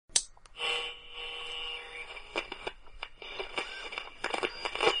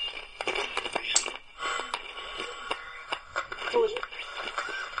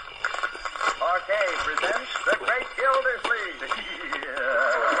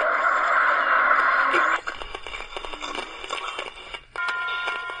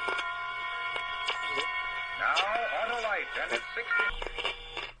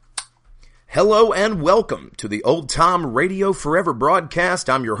Hello and welcome to the Old Time Radio Forever broadcast.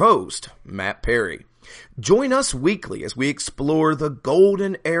 I'm your host, Matt Perry. Join us weekly as we explore the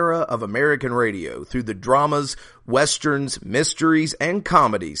golden era of American radio through the dramas, westerns, mysteries, and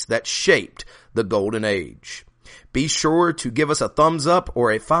comedies that shaped the golden age. Be sure to give us a thumbs up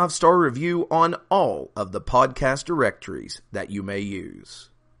or a 5-star review on all of the podcast directories that you may use.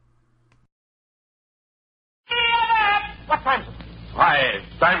 What time is it? Why, it's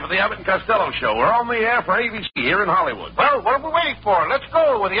time for the Abbott and Costello Show. We're on the air for ABC here in Hollywood. Well, what are we waiting for? Let's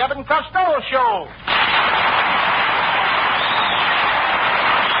go with the Abbott and Costello Show.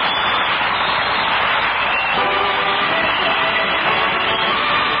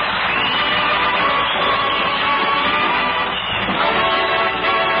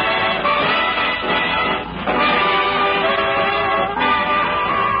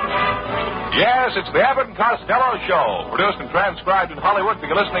 Yes, it's the Abbott and Costello Show, produced and transcribed in Hollywood for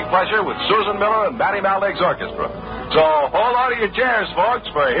your listening pleasure with Susan Miller and Matty Maldick's orchestra. So hold on to your chairs, folks,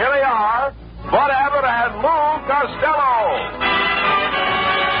 for here they are, Bud Abbott and Lou Costello.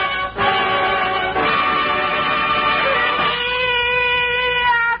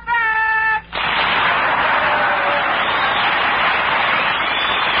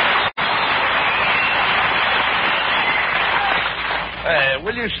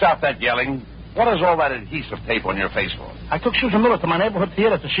 Will you stop that yelling? What is all that adhesive tape on your face for? I took Susan Miller to my neighborhood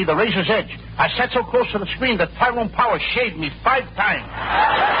theater to see The Razor's Edge. I sat so close to the screen that Tyrone Power shaved me 5 times.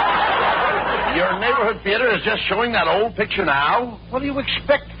 Your neighborhood theater is just showing that old picture now? What do you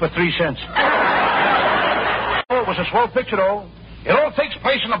expect for 3 cents? Oh, it was a swell picture, though. It all takes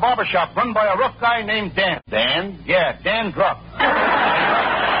place in a barber shop run by a rough guy named Dan. Dan? Yeah, Dan Druff.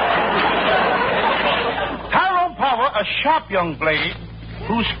 Tyrone Power, a sharp young blade,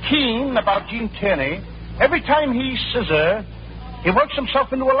 who's keen about Gene Tierney. Every time he scissor, he works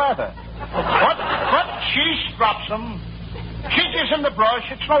himself into a lather. But she strops him. She gives him the brush,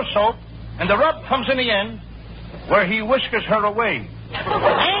 it's no soap, and the rub comes in the end, where he whiskers her away.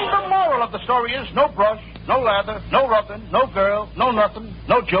 And the moral of the story is no brush, no lather, no rubbing, no girl, no nothing,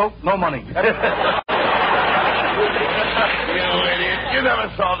 no joke, no money. You idiot. You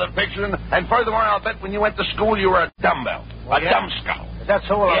never saw the picture. And furthermore, I'll bet when you went to school you were a dumbbell. A dumbskull. That's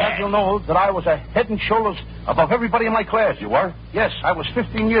so. I had you know that I was a head and shoulders above everybody in my class. You were? Yes, I was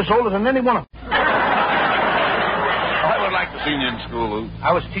 15 years older than any one of them. I would like to see you in school, Lou.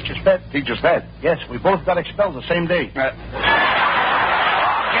 I was teacher's pet. Teacher's pet? Yes, we both got expelled the same day. Get him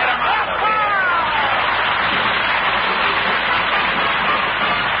out of here.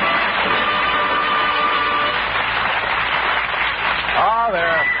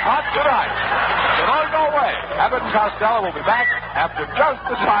 They're not tonight. So don't go away. Abbott and Costello will be back after just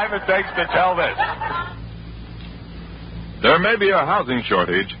the time it takes to tell this. There may be a housing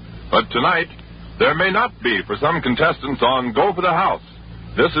shortage, but tonight there may not be for some contestants on Go for the House.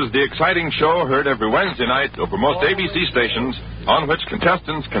 This is the exciting show heard every Wednesday night over most ABC stations, on which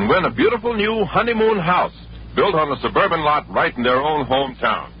contestants can win a beautiful new honeymoon house built on a suburban lot right in their own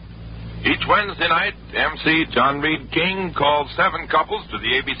hometown. Each Wednesday night, MC John Reed King calls 7 couples to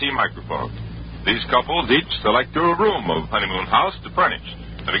the ABC microphone. These couples each select a room of honeymoon house to furnish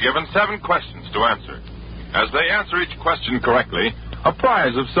and are given 7 questions to answer. As they answer each question correctly, a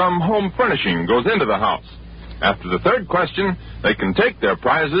prize of some home furnishing goes into the house. After the 3rd question, they can take their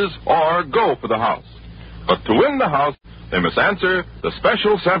prizes or go for the house. But to win the house, they must answer the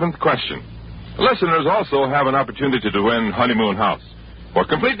special 7th question. Listeners also have an opportunity to win honeymoon house. For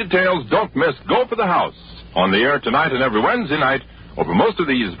complete details, don't miss Go for the House, on the air tonight and every Wednesday night over most of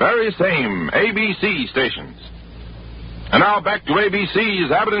these very same ABC stations. And now back to ABC's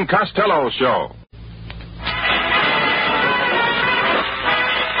Abbott and Costello Show.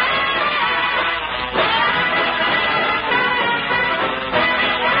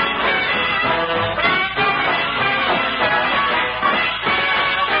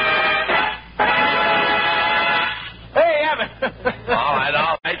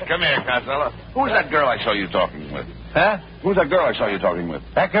 Come here, Costello. Who's that girl I saw you talking with? Huh? Who's that girl I saw you talking with?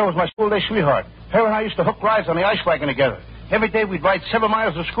 That girl was my school day sweetheart. Her and I used to hook rides on the ice wagon together. Every day we'd ride 7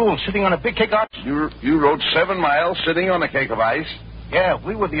 miles to school, sitting on a big cake of ice. You rode 7 miles sitting on a cake of ice? Yeah,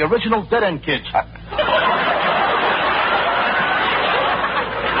 we were the original dead-end kids.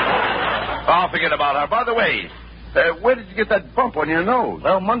 Oh, forget about her. By the way, where did you get that bump on your nose?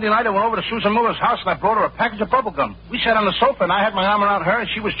 Well, Monday night I went over to Susan Miller's house and I brought her a package of bubble gum. We sat on the sofa and I had my arm around her and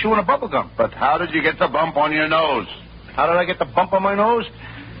she was chewing a bubble gum. But how did you get the bump on your nose? How did I get the bump on my nose?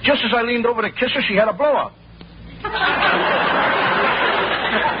 Just as I leaned over to kiss her, she had a blow-up.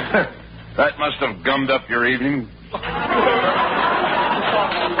 That must have gummed up your evening.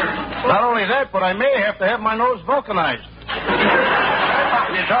 Not only that, but I may have to have my nose vulcanized.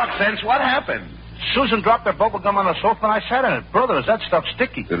 You talk sense. What happened? Susan dropped her bubble gum on the sofa, and I sat in it. Brother, is that stuff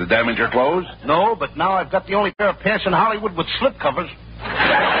sticky? Did it damage your clothes? No, but now I've got the only pair of pants in Hollywood with slip covers.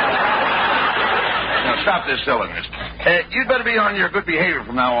 Now, stop this silliness. You'd better be on your good behavior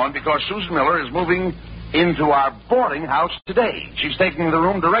from now on, because Susan Miller is moving into our boarding house today. She's taking the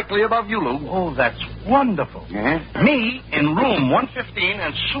room directly above you, Lou. Oh, that's wonderful. Mm-hmm. Me in room 115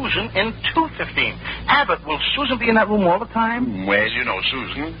 and Susan in 215. Abbott, will Susan be in that room all the time? Well, you know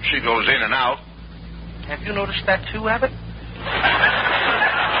Susan. She goes in and out. Have you noticed that too, Abbott?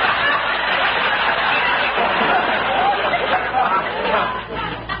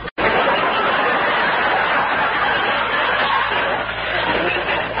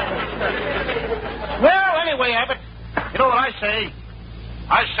 Well, anyway, Abbott, you know what I say?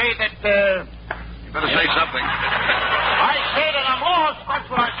 I say that, You better say something. I say that I'm lost. That's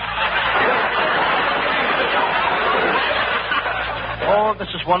what I say. Oh, this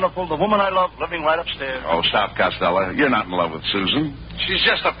is wonderful. The woman I love living right upstairs. Oh, stop, Costello. You're not in love with Susan. She's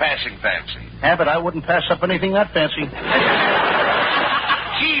just a passing fancy. Abbott, I wouldn't pass up anything that fancy. Gee,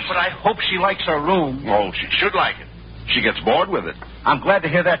 but I hope she likes her room. Oh, she should like it. She gets bored with it. I'm glad to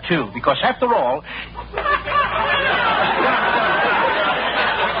hear that, too, because after all...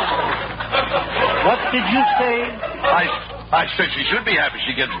 What did you say? I said she should be happy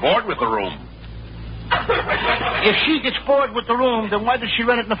she gets bored with the room. If she gets bored with the room, then why did she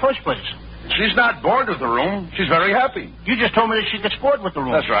rent it in the first place? She's not bored with the room. She's very happy. You just told me that she gets bored with the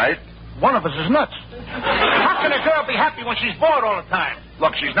room. That's right. One of us is nuts. How can a girl be happy when she's bored all the time?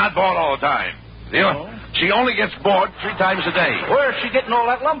 Look, she's not bored all the time. She only gets bored 3 times a day. Where is she getting all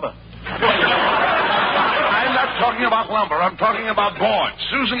that lumber? I'm not talking about lumber. I'm talking about board.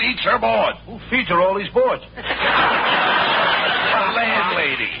 Susan eats her board. Who feeds her all these boards? The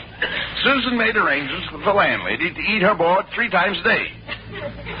landlady. Susan made arrangements with the landlady to eat her board 3 times a day.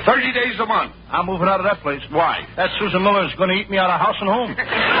 30 days a month. I'm moving out of that place. Why? That Susan Miller is going to eat me out of house and home.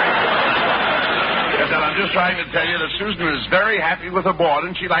 Yes, and I'm just trying to tell you that Susan is very happy with her board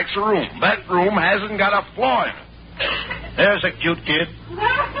and she likes her room. That room hasn't got a flaw in it. There's a cute kid.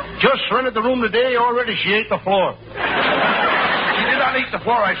 Just rented the room today, already she ate the floor. She did not eat the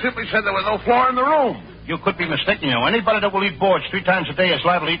floor. I simply said there was no floor in the room. You could be mistaken, you know. Anybody that will eat boards 3 times a day is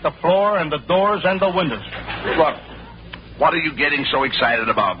liable to eat the floor and the doors and the windows. Look, what are you getting so excited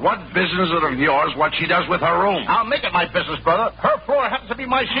about? What business is it of yours what she does with her room? I'll make it my business, brother. Her floor happens to be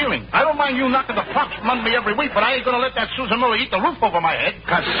my ceiling. I don't mind you knocking the props from under me every week, but I ain't going to let that Susan Miller eat the roof over my head.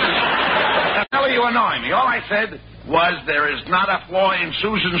 Costello, you annoy me. All I said was there is not a flaw in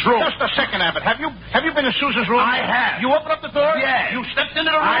Susan's room. Just a second, Abbott. Have you been in Susan's room? I have. You opened up the door? Yes. You stepped into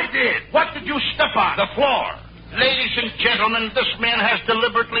the room? I did. What did you step on? The floor. Ladies and gentlemen, this man has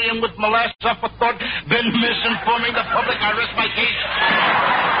deliberately and with molasses aforethought been misinforming the public. I rest my case.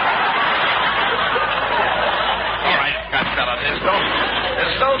 All right, Costello, there's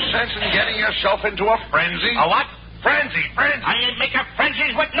no sense in getting yourself into a frenzy. A what? Frenzy. I ain't making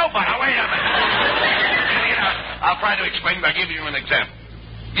frenzies with nobody. Now, wait a minute. I'll try to explain by giving you an example.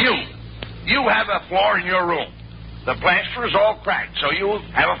 You have a floor in your room. The plaster is all cracked, so you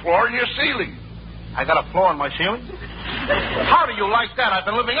have a floor in your ceiling. I got a floor in my ceiling? How do you like that? I've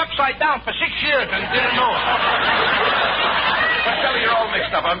been living upside down for 6 years and didn't know it. Costello, you're all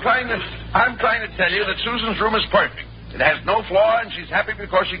mixed up. I'm trying to tell you that Susan's room is perfect. It has no flaw, and she's happy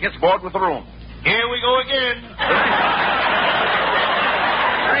because she gets bored with the room. Here we go again. The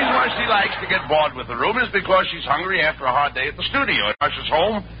reason why she likes to get bored with the room is because she's hungry after a hard day at the studio and rushes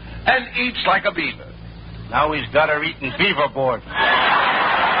home and eats like a beaver. Now he's got her eating beaver board.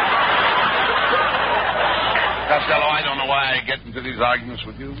 Costello, I don't know why I get into these arguments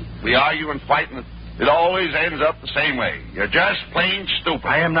with you. We argue and fight, and it always ends up the same way. You're just plain stupid.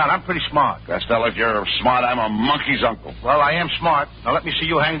 I am not. I'm pretty smart. Costello, if you're smart, I'm a monkey's uncle. Well, I am smart. Now let me see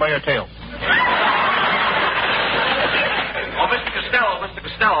you hang by your tail. Oh, Mr.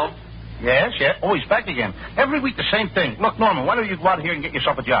 Costello. Yes. Oh, he's back again. Every week the same thing. Look, Norman, why don't you go out here and get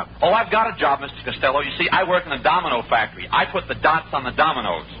yourself a job? Oh, I've got a job, Mr. Costello. You see, I work in a domino factory. I put the dots on the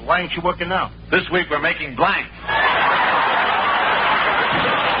dominoes. Why ain't you working now? This week we're making blanks.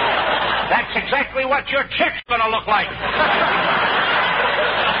 That's exactly what your chick's going to look like.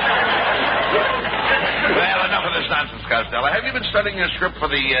 Well, enough of this nonsense, Costello. Have you been studying your script for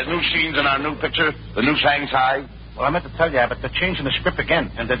the new scenes in our new picture, The Noose Hangs High? Well, I meant to tell you, Abbott, they're changing the script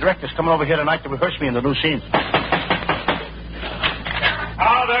again, and the director's coming over here tonight to rehearse me in the new scenes.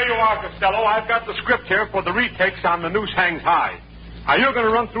 Ah, there you are, Costello. I've got the script here for the retakes on The Noose Hangs High. Now, you're going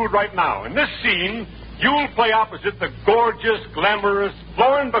to run through it right now. In this scene, you'll play opposite the gorgeous, glamorous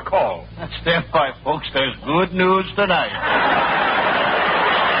Lauren Bacall. Stand by, folks. There's good news tonight.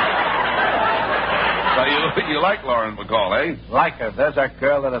 So you like Lauren Bacall, eh? Like her. There's a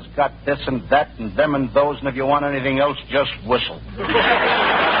girl that has got this and that and them and those, and if you want anything else, just whistle.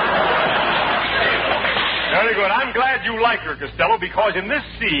 Very good. I'm glad you like her, Costello, because in this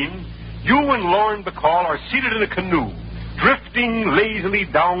scene, you and Lauren Bacall are seated in a canoe, drifting lazily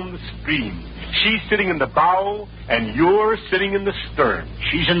down the stream. She's sitting in the bow, and you're sitting in the stern.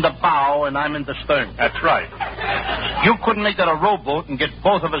 She's in the bow, and I'm in the stern. That's right. You couldn't make that a rowboat and get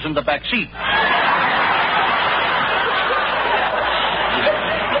both of us in the back seat.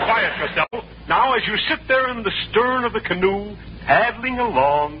 Quiet, Costello. Now, as you sit there in the stern of the canoe, paddling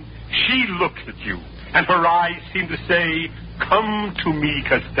along, she looks at you, and her eyes seem to say, "Come to me,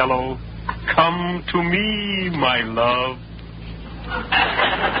 Costello. Come to me, my love."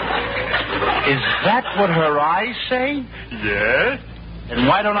 Is that what her eyes say? Yes? Then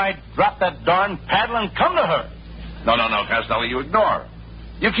why don't I drop that darn paddle and come to her? No, Costello, you ignore her.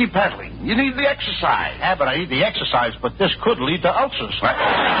 You keep paddling. You need the exercise. Yeah, but I need the exercise, but this could lead to ulcers.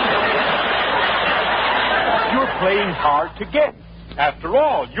 You're playing hard to get. After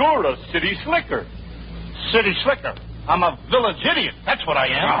all, you're a city slicker. City slicker. I'm a village idiot. That's what I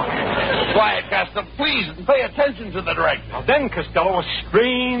am. Oh. Quiet, Costello, please, and pay attention to the direction. Now then, Costello, a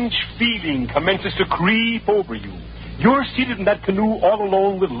strange feeling commences to creep over you. You're seated in that canoe all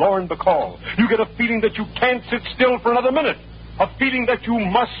alone with Lauren Bacall. You get a feeling that you can't sit still for another minute. A feeling that you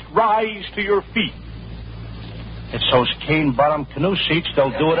must rise to your feet. It's those cane-bottom canoe seats.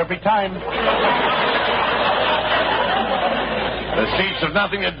 They'll do it every time. The seats have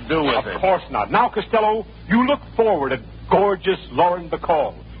nothing to do with it. Of course not. Now, Costello, you look forward at gorgeous Lauren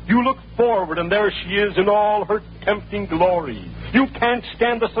Bacall. You look forward, and there she is in all her tempting glory. You can't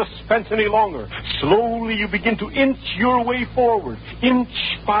stand the suspense any longer. Slowly, you begin to inch your way forward, inch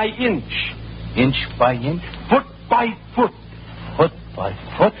by inch. Inch by inch? Foot by foot. Foot by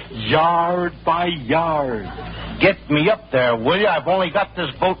foot? Yard by yard. Get me up there, will you? I've only got this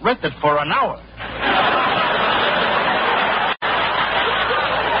boat rented for an hour.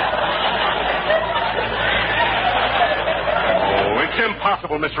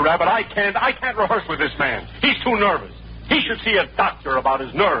 Impossible, Mr. Rabbit. I can't rehearse with this man. He's too nervous. He should see a doctor about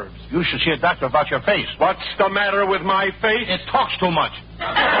his nerves. You should see a doctor about your face. What's the matter with my face? It talks too much.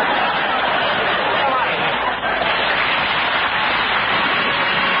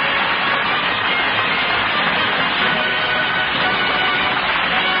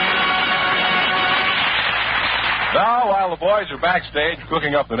 Now, while the boys are backstage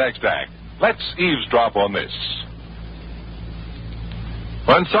cooking up the next act, let's eavesdrop on this.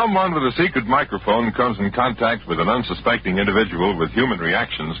 When someone with a secret microphone comes in contact with an unsuspecting individual with human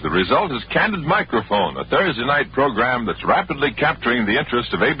reactions, the result is Candid Microphone, a Thursday night program that's rapidly capturing the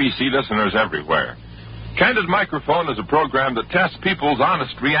interest of ABC listeners everywhere. Candid Microphone is a program that tests people's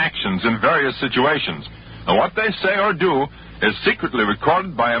honest reactions in various situations, and what they say or do is secretly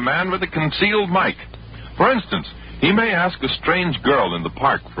recorded by a man with a concealed mic. For instance, he may ask a strange girl in the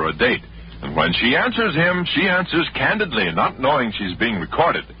park for a date, and when she answers him, she answers candidly, not knowing she's being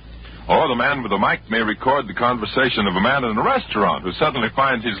recorded. Or the man with the mic may record the conversation of a man in a restaurant who suddenly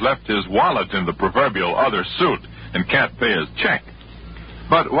finds he's left his wallet in the proverbial other suit and can't pay his check.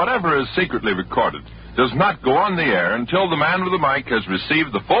 But whatever is secretly recorded does not go on the air until the man with the mic has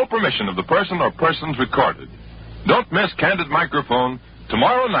received the full permission of the person or persons recorded. Don't miss Candid Microphone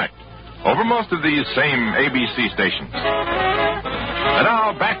tomorrow night over most of these same ABC stations. And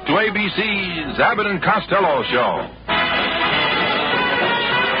now, back to ABC's Abbott and Costello Show.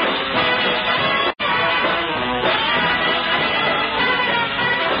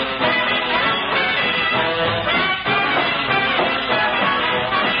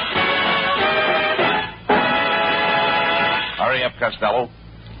 Hurry up, Costello.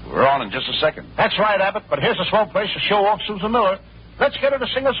 We're on in just a second. That's right, Abbott, but here's a swell place to show off Susan Miller. Let's get her to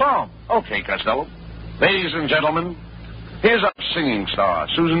sing a song. Okay, Costello. Ladies and gentlemen, here's our singing star,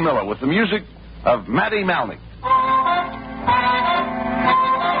 Susan Miller, with the music of Matty Malnick.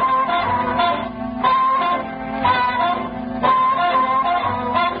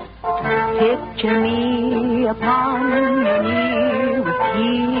 Picture me upon your knee with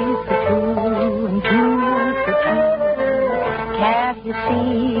keys for two and two for two. Can't you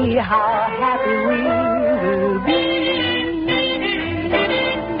see how happy we will be?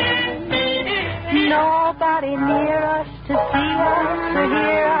 Nobody near us to see us or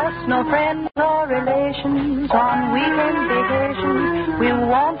hear us, no friends or relations on weekend vacations. We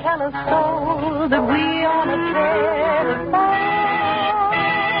won't tell a soul that we on a trip of fun.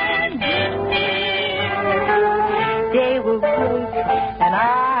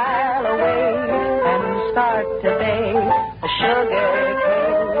 sugar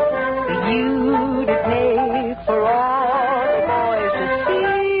cake for you to take for all the boys to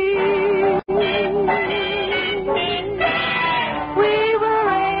see. We will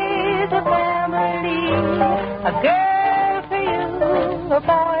raise a family, a girl for you, a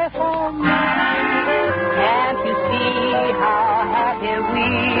boy for me. Can't you see how happy we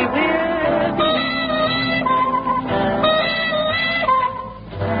will be?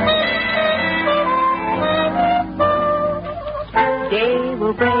 Day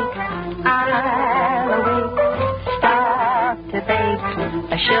will break, I'll awake, start to bake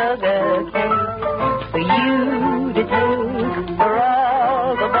a sugar cake for you to take, for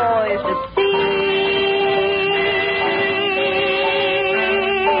all the boys to see.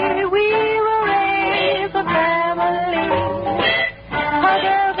 We will raise a family, a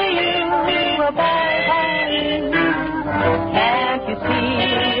girl for you, a boy for me. Can't you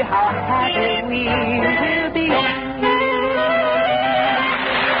see how happy we will be?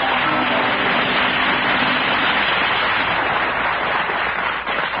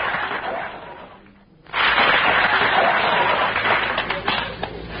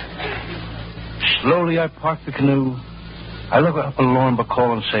 Slowly I park the canoe. I look up at Lauren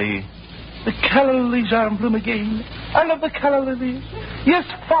Bacall and say, the calla lilies are in bloom again. I love the calla lilies. Yes,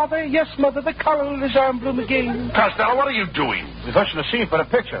 Father, yes, Mother, the calla lilies are in bloom again. Costello, what are you doing? Rehearsing a scene for the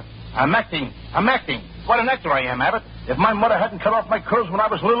picture. I'm acting. What an actor I am, Abbott. If my mother hadn't cut off my curls when I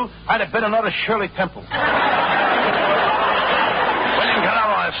was little, I'd have been another Shirley Temple. Well, you can cut out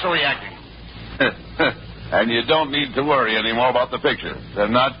all that silly acting. And you don't need to worry anymore about the picture. They're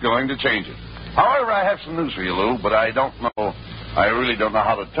not going to change it. However, I have some news for you, Lou, but I really don't know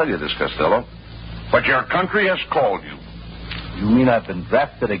how to tell you this, Costello. But your country has called you. You mean I've been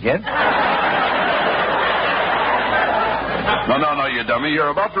drafted again? No, you dummy. You're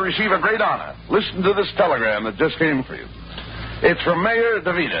about to receive a great honor. Listen to this telegram that just came for you. It's from Mayor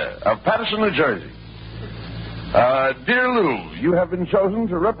DeVita of Paterson, New Jersey. Dear Lou, you have been chosen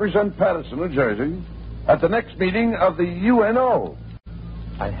to represent Paterson, New Jersey at the next meeting of the UNO.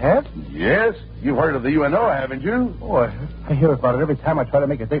 I have? Yes. You've heard of the UNO, haven't you? Oh, I hear about it every time I try to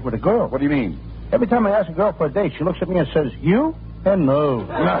make a date with a girl. What do you mean? Every time I ask a girl for a date, she looks at me and says, you? And no.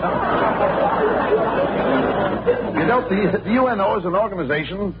 You know, the UNO is an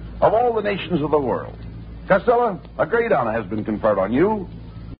organization of all the nations of the world. Costello, a great honor has been conferred on you.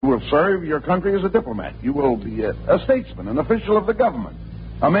 You will serve your country as a diplomat. You will be a statesman, an official of the government,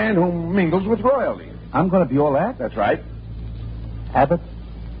 a man who mingles with royalty. I'm going to be all that? That's right. Abbott,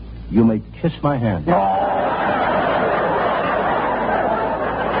 you may kiss my hand. No.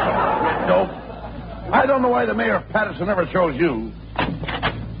 I don't know why the mayor of Paterson never chose you.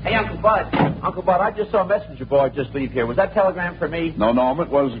 Hey, Uncle Bud. Uncle Bud, I just saw a messenger boy just leave here. Was that telegram for me? No, it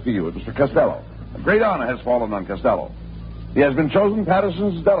wasn't for you. It was for Costello. A great honor has fallen on Costello. He has been chosen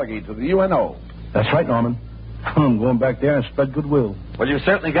Paterson's delegate to the UNO. That's right, Norman. I'm going back there and spread goodwill. Well, you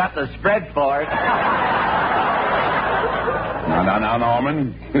certainly got the spread for it. Now,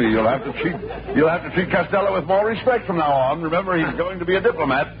 Norman. You'll have to treat Costello with more respect from now on. Remember, he's going to be a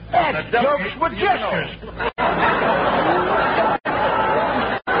diplomat. That's jokes with gestures.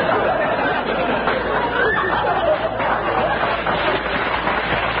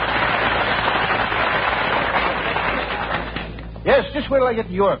 Yes, just wait till I get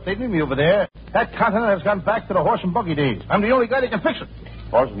to Europe. They need me over there. That continent has gone back to the horse and buggy days. I'm the only guy that can fix it.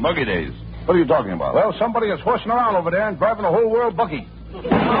 Horse and buggy days? What are you talking about? Well, somebody is horsing around over there and driving the whole world buggy. You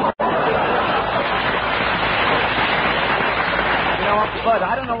know, Uncle Bud,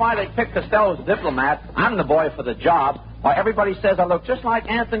 I don't know why they picked Costello as a diplomat. I'm the boy for the job. Why, everybody says I look just like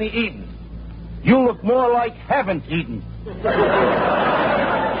Anthony Eden. You look more like haven't eaten.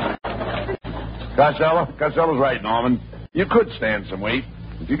 Costello's right, Norman. You could stand some weight.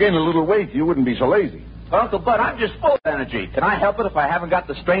 If you gained a little weight, you wouldn't be so lazy. But, Uncle Bud, I'm just full of energy. Can I help it if I haven't got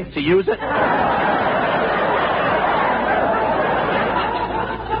the strength to use it?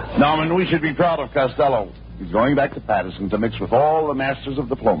 Norman, we should be proud of Costello. He's going back to Paterson to mix with all the masters of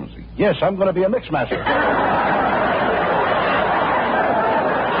diplomacy. Yes, I'm going to be a mix master.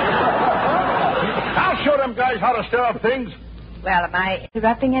 I'll show them guys how to stir up things. Well, am I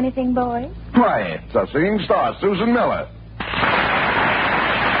interrupting anything, boys? Why, it's a singing star, Susan Miller.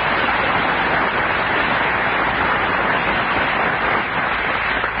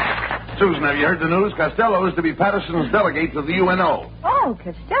 Susan, have you heard the news? Costello is to be Paterson's delegate to the UNO. Oh,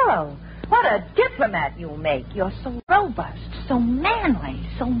 Costello. What a diplomat you'll make. You're so robust, so manly,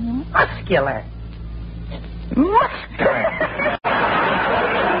 so muscular.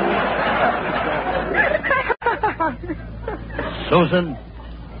 Susan,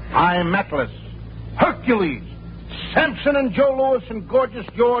 I'm Atlas, Hercules, Samson and Joe Louis and Gorgeous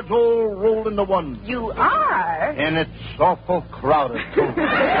George all rolled into one. You are? And it's awful crowded, too.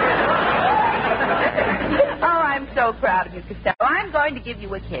 Oh, I'm so proud of you, Costello. I'm going to give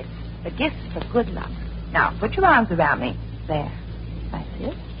you a kiss. A gift for good luck. Now, put your arms around me. There. That's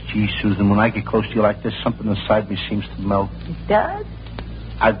it. Gee, Susan, when I get close to you like this, something inside me seems to melt. It does?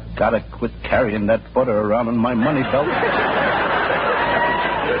 I've got to quit carrying that butter around in my money belt.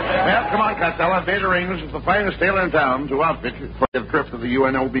 Well, come on, Costello. I've made arrangements with the finest tailor in town to outfit you for the trip to the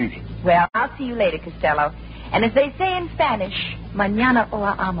UNO meeting. Well, I'll see you later, Costello. And as they say in Spanish, mañana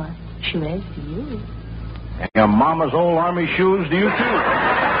hora ama. Shoes to you. And your mama's old army shoes to you, too.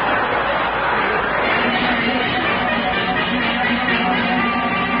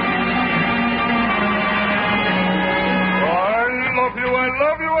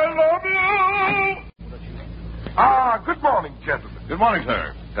 Good morning, gentlemen. Good morning,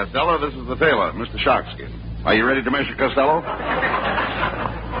 sir. Costello, this is the tailor, Mr. Sharkskin. Are you ready to measure Costello?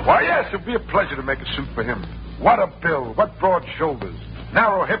 Why, yes, it'll be a pleasure to make a suit for him. What a build, what broad shoulders,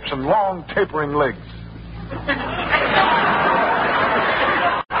 narrow hips and long tapering legs.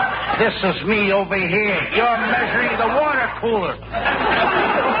 This is me over here. You're measuring the water cooler.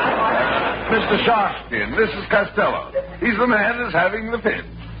 Mr. Sharkskin, this is Costello. He's the man that's having the fit.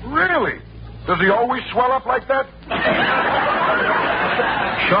 Really? Does he always swell up like that?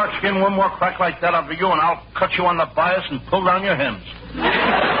 Sharkskin, one more crack like that over you, and I'll cut you on the bias and pull down your hems.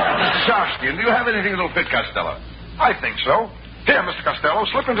 Mr. Sharkskin, do you have anything that'll fit Costello? I think so. Here, Mr. Costello,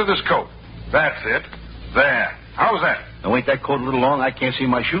 slip into this coat. That's it. There. How's that? Now, ain't that coat a little long? I can't see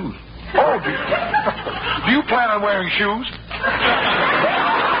my shoes. Oh, do you plan on wearing shoes?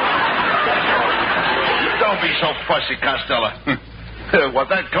 Don't be so fussy, Costello.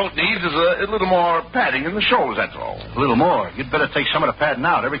 What that coat needs is a little more padding in the shoulders, that's all. A little more. You'd better take some of the padding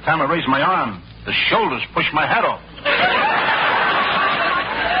out. Every time I raise my arm, the shoulders push my hat off.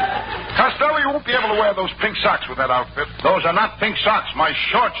 Costello, you won't be able to wear those pink socks with that outfit. Those are not pink socks. My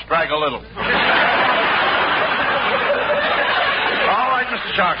shorts drag a little. All right,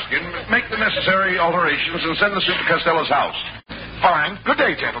 Mr. Sharkskin, make the necessary alterations and send the suit to Costello's house. Fine. Good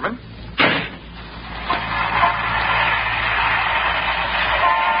day, gentlemen.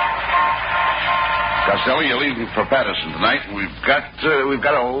 Costello, you're leaving for Patterson tonight, and we've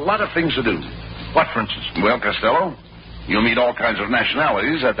got a lot of things to do. What, for instance? Well, Costello, you'll meet all kinds of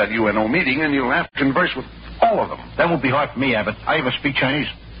nationalities at that UNO meeting, and you'll have to converse with all of them. That won't be hard for me, Abbott. I even speak Chinese.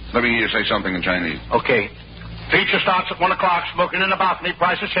 Let me hear you say something in Chinese. Okay. Feature starts at 1 o'clock, smoking in the balcony,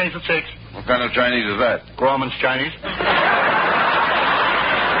 prices change at 6. What kind of Chinese is that? Grauman's Chinese.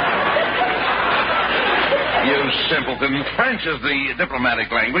 You simpleton. French is the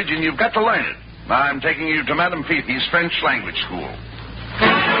diplomatic language, and you've got to learn it. I'm taking you to Madame Fifi's French language school.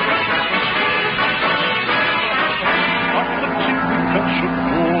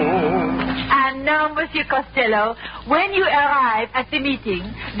 And now, Monsieur Costello, when you arrive at the meeting,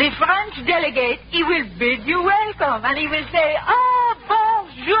 the French delegate, he will bid you welcome, and he will say, "Ah,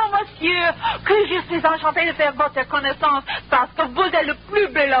 bonjour, monsieur, que je suis enchanté de faire votre connaissance, parce que vous êtes le plus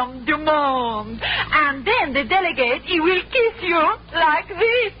bel homme du monde." And then the delegate, he will kiss you like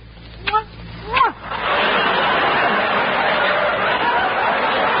this.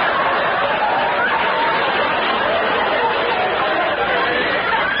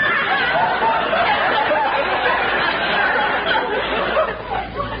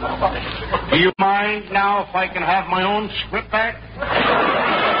 Do you mind now if I can have my own script back?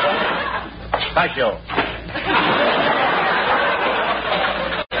 Thank you.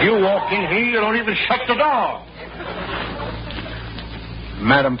 You walk in here, you don't even shut the door.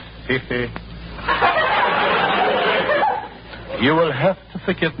 Madam Fifi, you will have to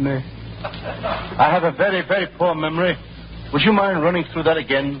forgive me. I have a very, very poor memory. Would you mind running through that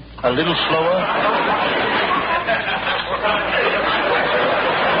again a little slower?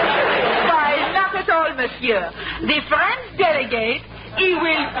 Monsieur. The French delegate, he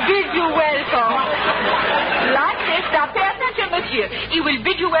will bid you welcome like this. Now, pay attention, monsieur. He will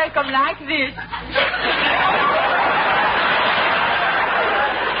bid you welcome like this.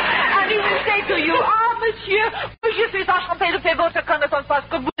 And he will say to you, "Ah, monsieur, je suis enchanté de faire votre connaissance parce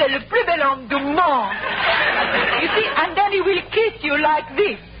que vous êtes le plus bel homme du monde." You see, and then he will kiss you like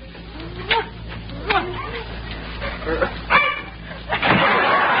this.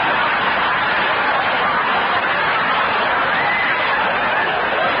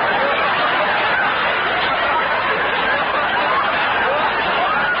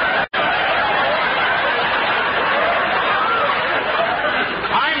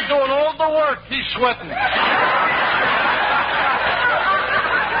 He's sweating.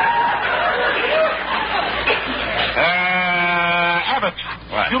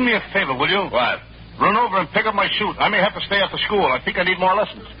 Do me a favor, will you? What? Run over and pick up my suit. I may have to stay after school. I think I need more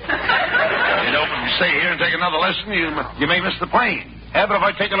lessons. You know, if you stay here and take another lesson, you may miss the plane. Yeah, but if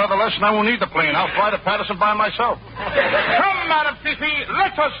I take another lesson, I won't need the plane. I'll fly to Patterson by myself. Come, Madam Fifi,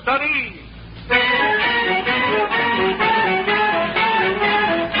 let us study.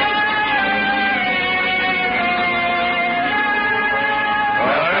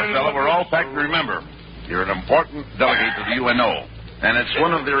 Well, we're all packed to remember. You're an important delegate to the UNO. And it's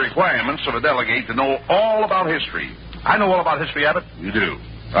one of the requirements of a delegate to know all about history. I know all about history, Abbott. You do.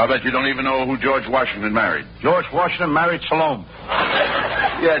 I'll bet you don't even know who George Washington married. George Washington married Salome.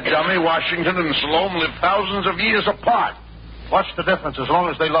 Yeah, dummy, Washington and Salome lived thousands of years apart. What's the difference as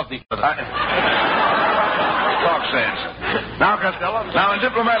long as they loved each other? Talk sense. Now, Costello. Now, in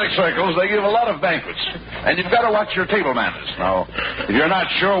diplomatic circles, they give a lot of banquets. And you've got to watch your table manners. Now, if you're not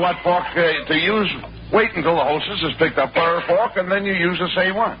sure what fork to use, wait until the hostess has picked up her fork, and then you use the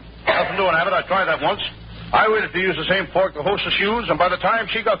same one. Nothing doing, Abbott. I tried that once. I waited to use the same fork the hostess used, and by the time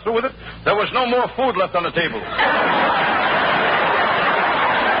she got through with it, there was no more food left on the table.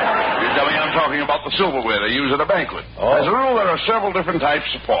 You dummy, I'm talking about the silverware they use at a banquet. Oh. As a rule, there are several different types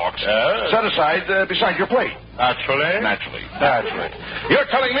of forks set aside beside your plate. Naturally. Naturally.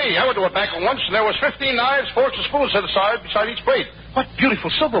 You're telling me I went to a banquet once, and there was 15 knives, forks, and spoons set aside beside each plate. What beautiful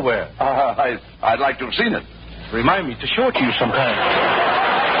silverware. I'd like to have seen it. Remind me to show it to you sometime.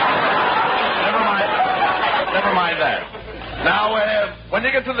 Never mind that. Now, when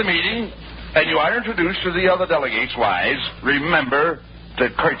you get to the meeting and you are introduced to the other delegates' wives, remember to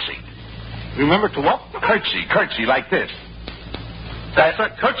curtsy. Remember to what? Curtsy like this. That's a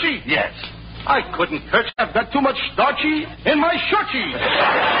curtsy? Yes. I couldn't curtsy. I've got too much starchy in my shirty.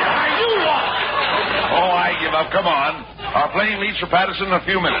 You what? Oh, I give up. Come on. Our plane leaves for Patterson in a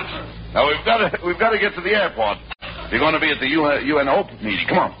few minutes. Now, we've got to get to the airport. You're going to be at the UNO meeting.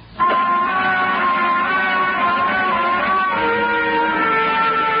 Come on.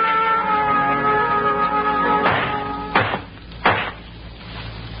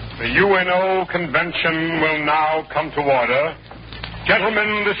 The UNO convention will now come to order.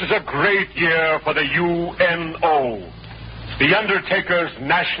 Gentlemen, this is a great year for the UNO, the Undertakers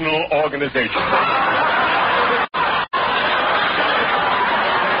National Organization.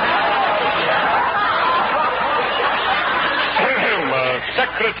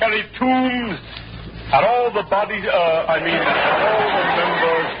 Secretary Toombs, and all the bodies, all the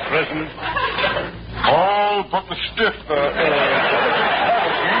members present, all but the stiff,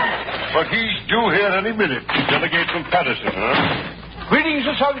 but he's due here any minute. Delegate from Patterson, huh? Greetings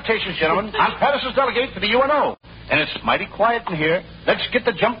and salutations, gentlemen. I'm Patterson's delegate for the UNO. And it's mighty quiet in here. Let's get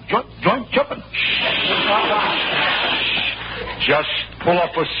the joint jumping. Just pull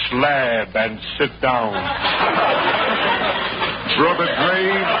up a slab and sit down. Brother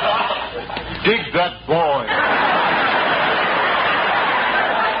Gray, dig that boy.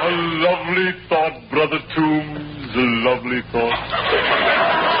 A lovely thought, Brother Toombs, a lovely thought.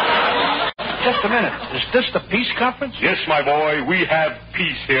 Just a minute. Is this the peace conference? Yes, my boy, we have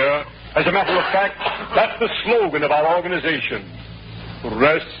peace here. As a matter of fact, that's the slogan of our organization.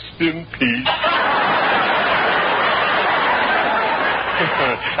 Rest in peace.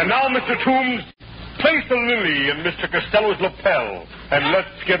 And now, Mr. Toombs, place the lily in Mr. Costello's lapel, and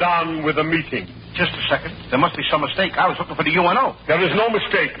let's get on with the meeting. Just a second. There must be some mistake. I was looking for the UNO. There is no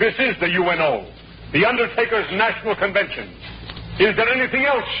mistake. This is the UNO, the Undertakers National Convention. Is there anything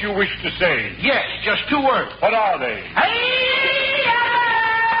else you wish to say? Yes, just 2 words. What are they?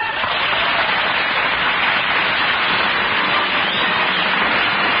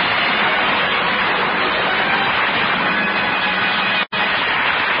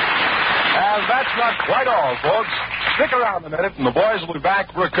 And that's not quite all, folks. Stick around a minute, and the boys will be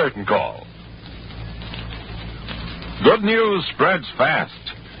back for a curtain call. Good news spreads fast.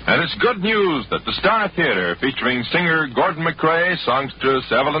 And it's good news that the Star Theater, featuring singer Gordon McRae, songstress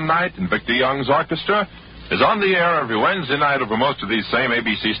Evelyn Knight, and Victor Young's orchestra, is on the air every Wednesday night over most of these same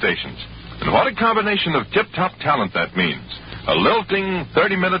ABC stations. And what a combination of tip-top talent that means. A lilting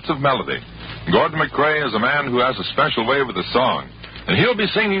 30 minutes of melody. Gordon McRae is a man who has a special way with the song, and he'll be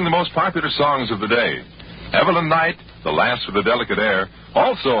singing the most popular songs of the day. Evelyn Knight, the lass with the delicate air,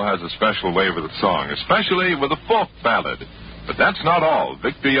 also has a special way with the song, especially with a folk ballad. But that's not all.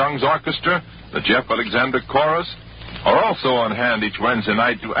 Victor Young's orchestra, the Jeff Alexander Chorus, are also on hand each Wednesday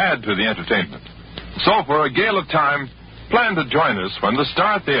night to add to the entertainment. So for a gala time, plan to join us when the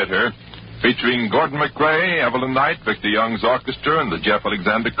Star Theater, featuring Gordon McRae, Evelyn Knight, Victor Young's orchestra, and the Jeff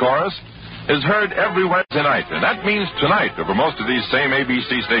Alexander Chorus, is heard every Wednesday night. And that means tonight over most of these same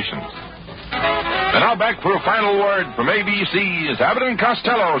ABC stations. And now back for a final word from ABC's Abbott and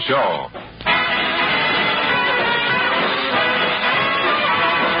Costello Show.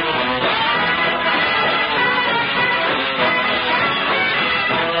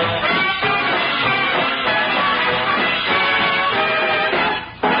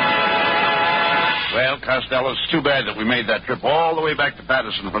 Well, Costello, it's too bad that we made that trip all the way back to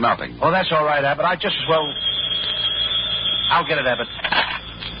Patterson for nothing. Oh, that's all right, Abbott. I just as well... I'll get it, Abbott.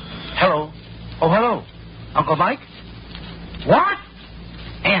 Hello. Oh, hello. Uncle Mike? What?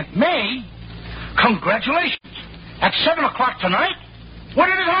 Aunt May? Congratulations. At 7 o'clock tonight? When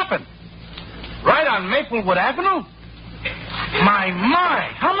did it happen? Right on Maplewood Avenue? My.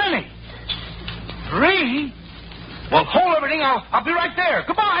 How many? 3? Well, hold everything. I'll be right there.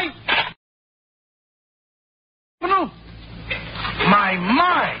 Goodbye. No.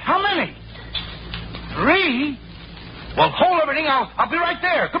 My. How many? 3? Well, hold everything. I'll be right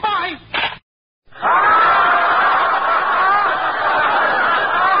there. Goodbye.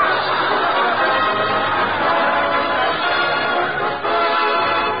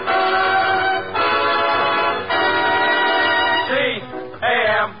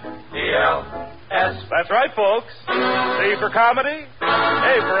 C-A-M-E-L-S. That's right, folks. C for comedy,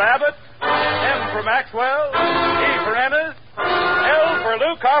 A for Abbott, M for Maxwell, E for Ennis, L for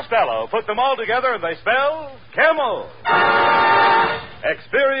Lou Costello. Put them all together and they spell Camel.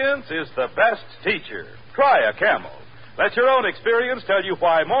 Experience is the best teacher. Try a Camel. Let your own experience tell you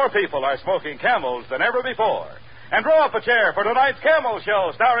why more people are smoking Camels than ever before. And draw up a chair for tonight's Camel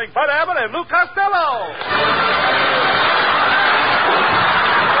Show starring Bud Abbott and Lou Costello.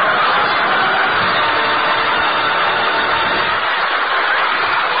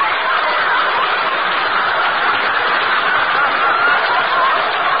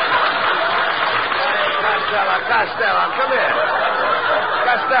 Costello, come here.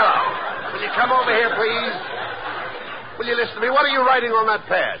 Costello, will you come over here, please? Will you listen to me? What are you writing on that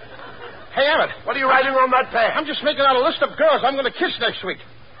pad? Hey, Abbott. What are you writing on that pad? I'm just making out a list of girls I'm going to kiss next week.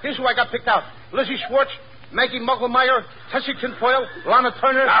 Here's who I got picked out. Lizzie Schwartz, Maggie Mugglemeyer, Tessie Tinfoil, Lana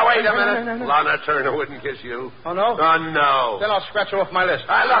Turner. Now, wait a minute. No. Lana Turner wouldn't kiss you. Oh, no? Oh, no. Then I'll scratch her off my list.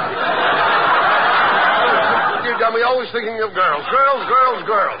 I love you. You dummy, always thinking of girls.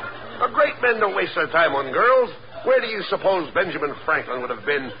 Girls. A great men don't waste their time on girls. Where do you suppose Benjamin Franklin would have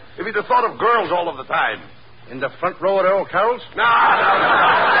been if he'd have thought of girls all of the time? In the front row at Earl Carroll's? No.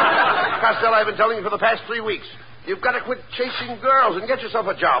 Costello, I've been telling you for the past 3 weeks. You've got to quit chasing girls and get yourself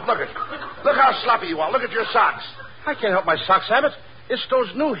a job. Look how sloppy you are. Look at your socks. I can't help my socks, Abbott. It's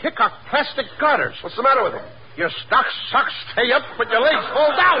those new Hickok plastic garters. What's the matter with them? Your socks stay up, but your legs fall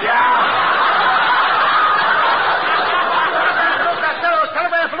down.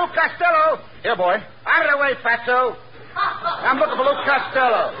 Telegram for Lou Costello. Here, boy. Out of the way, Fatso. I'm looking for Lou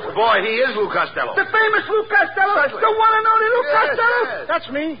Costello. Boy, he is Lou Costello. The famous Lou Costello. Certainly. The one and only Lou Costello. Yes. That's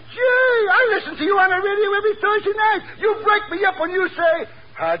me. Gee, I listen to you on the radio every Thursday night. You break me up when you say,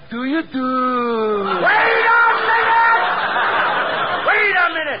 how do you do? Wait a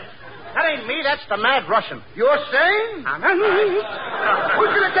minute. That ain't me. That's the mad Russian. You're saying?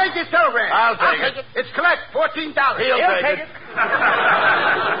 Who's going to take this telegram? I'll take it. It's collect. $14. He'll take it.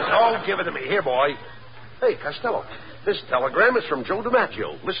 Don't give it to me. Here, boy. Hey, Costello, this telegram is from Joe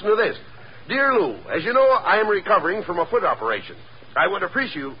DiMaggio. Listen to this. Dear Lou, as you know, I am recovering from a foot operation. I would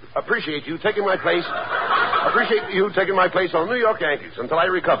appreciate you taking my place. Appreciate you taking my place on New York Yankees until I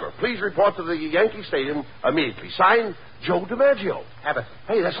recover. Please report to the Yankee Stadium immediately. Signed, Joe DiMaggio. Abbott.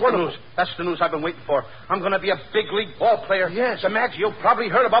 Hey, that's wonderful. News. That's the news I've been waiting for. I'm going to be a big league ball player. Yes. DiMaggio probably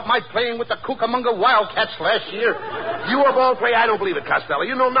heard about my playing with the Cucamonga Wildcats last year. You a ball player? I don't believe it, Costello.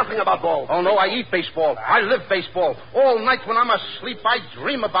 You know nothing about ball. Oh, no, I eat baseball. I live baseball. All night when I'm asleep, I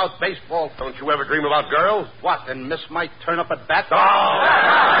dream about baseball. Don't you ever dream about girls? What, and Miss might turn up at bat? Oh!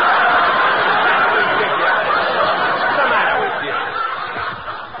 What's the matter with you?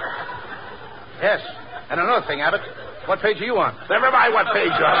 Yes. And another thing, Abbott. What page are you on? Never mind what page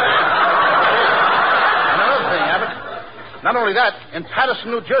you're on. Another thing, Abbott. Not only that, in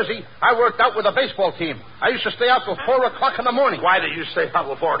Patterson, New Jersey, I worked out with a baseball team. I used to stay out till 4 o'clock in the morning. Why did you stay out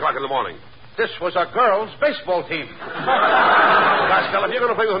till 4 o'clock in the morning? This was a girls' baseball team. Costello, if you're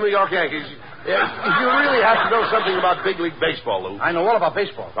going to play with the New York Yankees, you really have to know something about big league baseball, Lou. I know all about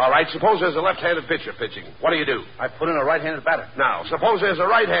baseball. All right, suppose there's a left-handed pitcher pitching. What do? I put in a right-handed batter. Now, suppose there's a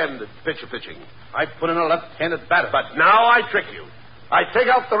right-handed pitcher pitching. I put in a left-handed batter. But now I trick you. I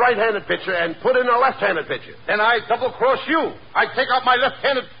take out the right-handed pitcher and put in a left-handed pitcher. Then I double-cross you. I take out my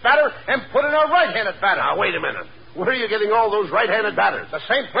left-handed batter and put in a right-handed batter. Now, wait a minute. Where are you getting all those right-handed batters? The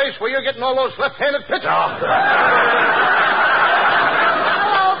same place where you're getting all those left-handed pitchers. Oh.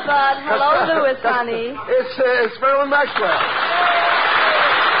 Bud. Hello, Louis, honey. It's Marilyn Maxwell.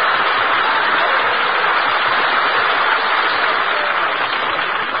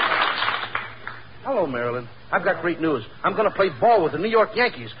 Hello, Marilyn. I've got great news. I'm going to play ball with the New York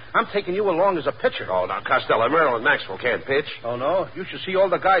Yankees. I'm taking you along as a pitcher. Oh, now, Costello, Marilyn Maxwell can't pitch. Oh, no? You should see all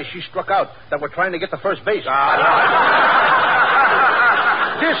the guys she struck out that were trying to get to first base.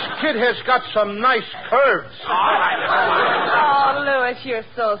 This kid has got some nice curves. Oh, Louis, you're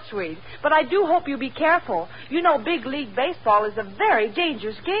so sweet. But I do hope you be careful. You know Big League Baseball is a very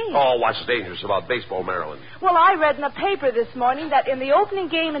dangerous game. Oh, what's dangerous about baseball, Marilyn? Well, I read in the paper this morning that in the opening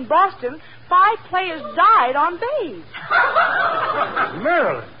game in Boston, 5 players died on base.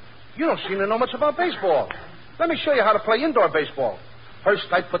 Marilyn, you don't seem to know much about baseball. Let me show you how to play indoor baseball.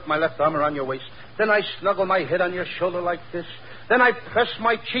 First, I put my left arm around your waist. Then I snuggle my head on your shoulder like this. Then I press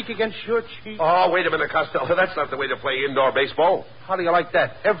my cheek against your cheek. Oh, wait a minute, Costello. That's not the way to play indoor baseball. How do you like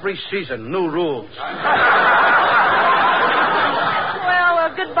that? Every season, new rules. Well,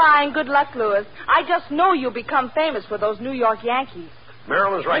 goodbye and good luck, Louis. I just know you'll become famous with those New York Yankees.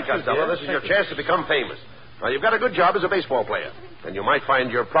 Marilyn's right, Costello. This is your chance to become famous. Now, you've got a good job as a baseball player, and you might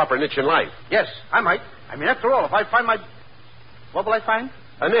find your proper niche in life. Yes, I might. I mean, after all, if I find my... What will I find?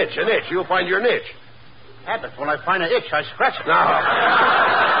 A niche. You'll find your niche. Habit. When I find an itch, I scratch it. Now,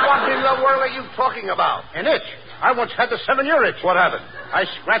 what in the world are you talking about? An itch. I once had the 7-year itch. What happened? I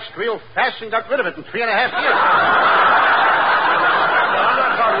scratched real fast and got rid of it in 3.5 years. I'm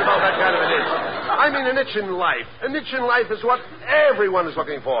not talking about that kind of an itch. I mean an itch in life. A niche in life is what everyone is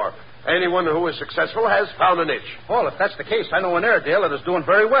looking for. Anyone who is successful has found a niche. Well, if that's the case, I know an Airedale that is doing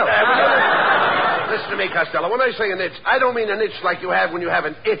very well. Listen to me, Costello. When I say a niche, I don't mean a niche like you have when you have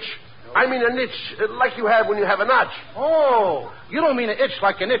an itch. I mean a niche like you have when you have a notch. Oh, you don't mean an itch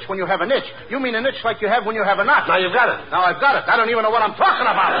like an itch when you have an itch. You mean an itch like you have when you have a notch. Now you've got it. Now I've got it. I don't even know what I'm talking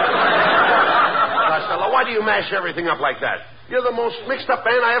about. Costello, why do you mash everything up like that? You're the most mixed-up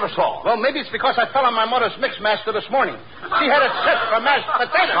man I ever saw. Well, maybe it's because I fell on my mother's mix master this morning. She had it set for mashed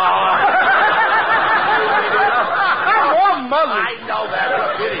potatoes. Oh, Mother. I know that. You're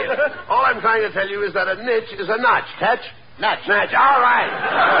an idiot. All I'm trying to tell you is that a niche is a notch. Catch? Notch. All right.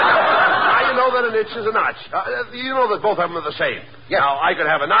 Now you know that a niche is a notch. You know that both of them are the same. Yes. Now, I could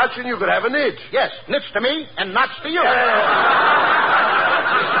have a notch and you could have a niche. Yes, niche to me and notch to you.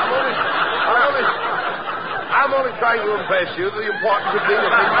 I'm only trying to impress you the importance of being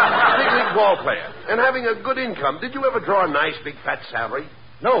a big league ball player and having a good income. Did you ever draw a nice, big, fat salary?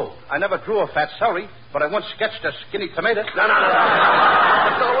 No, I never drew a fat celery, but I once sketched a skinny tomato. No.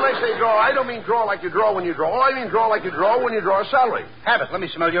 So when I say draw, I don't mean draw like you draw when you draw. I mean draw like you draw when you draw a salary. Have it. Let me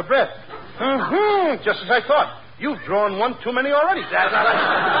smell your breath. Just as I thought. You've drawn one too many already.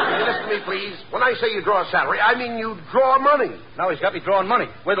 Listen to me, please. When I say you draw a salary, I mean you draw money. Now he's got me drawing money.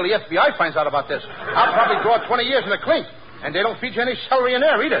 Wait till the FBI finds out about this. I'll probably draw 20 years in the clink. And they don't feed you any celery in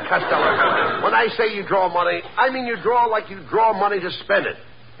there either. Costello, when I say you draw money, I mean you draw like you draw money to spend it.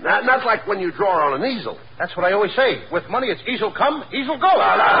 Not like when you draw on an easel. That's what I always say. With money, it's easel come, easel go.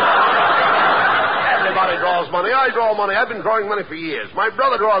 Everybody draws money. I draw money. I've been drawing money for years. My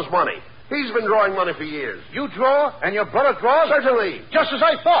brother draws money. He's been drawing money for years. You draw, and your brother draws? Certainly. Just as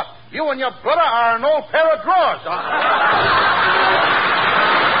I thought. You and your brother are an old pair of drawers.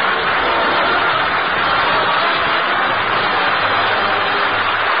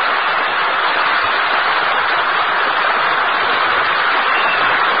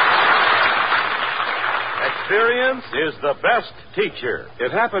 Experience is the best teacher.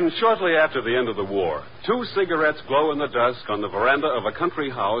 It happened shortly after the end of the war. 2 cigarettes glow in the dusk on the veranda of a country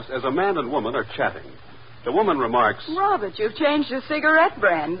house as a man and woman are chatting. The woman remarks, Robert, you've changed your cigarette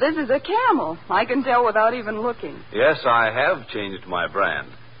brand. This is a Camel. I can tell without even looking. Yes, I have changed my brand.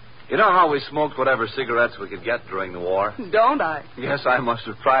 You know how we smoked whatever cigarettes we could get during the war? Don't I? Yes, I must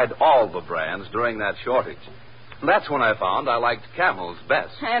have tried all the brands during that shortage. That's when I found I liked Camel's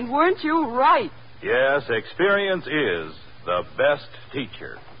best. And weren't you right? Yes, experience is the best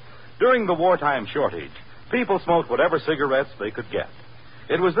teacher. During the wartime shortage, people smoked whatever cigarettes they could get.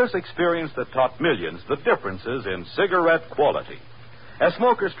 It was this experience that taught millions the differences in cigarette quality. As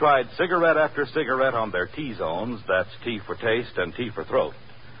smokers tried cigarette after cigarette on their T-zones, that's T for taste and T for throat,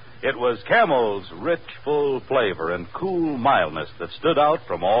 it was Camel's rich, full flavor and cool mildness that stood out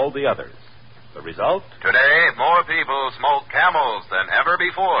from all the others. The result? Today, more people smoke Camels than ever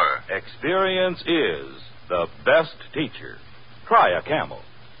before. Experience is the best teacher. Try a Camel.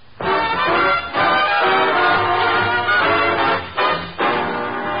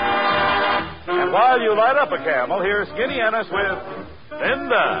 And while you light up a Camel, here's Skinny Ennis with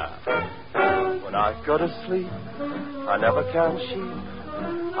Linda. When I go to sleep, I never count sheep.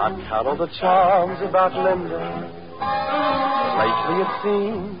 I count all the charms about Linda. Lately it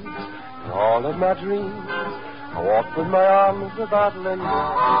seems, in all of my dreams, I walk with my arms about Linda.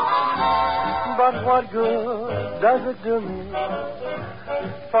 But what good does it do me?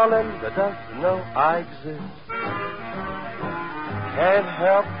 For Linda doesn't know I exist. Can't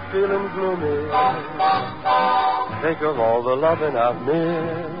help feeling gloomy. Think of all the loving I've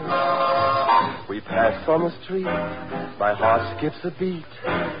missed. We pass on the street, my heart skips a beat.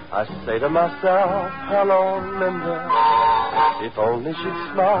 I say to myself, hello, Linda. If only she'd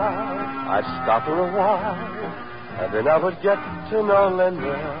smile, I'd stop her a while, and then I would get to know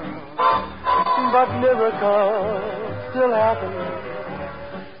Linda. But miracles still happen,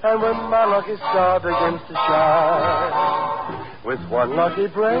 and when my lucky star begins to shine, with one lucky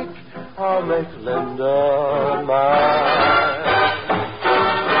break, I'll make Linda mine.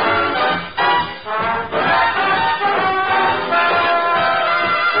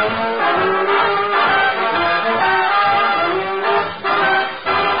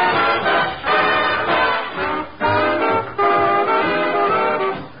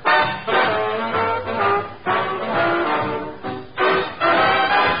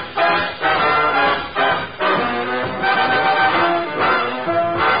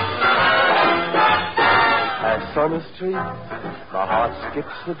 On the street, my heart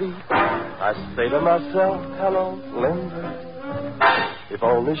skips a beat. I say to myself, hello, Linda. If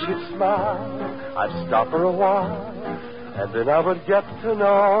only she'd smile, I'd stop her a while, and then I would get to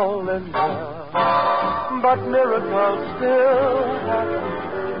know Linda. But miracles still happen,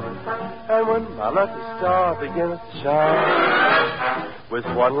 and when my lucky star begins to shine, with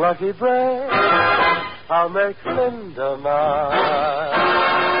one lucky break, I'll make Linda mine.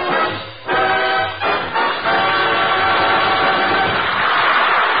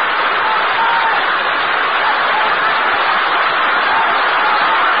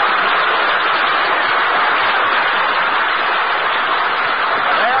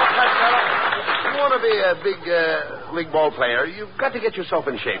 A big league ball player, you've got to get yourself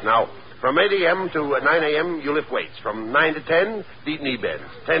in shape. Now, from 8 a.m. to 9 a.m., you lift weights. From 9 to 10, deep knee bends.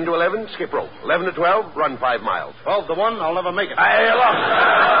 10 to 11, skip rope. 11 to 12, run 5 miles. 12 to 1, I'll never make it. Hey, look.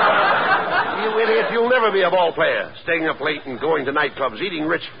 You idiot, you'll never be a ball player. Staying up late and going to nightclubs, eating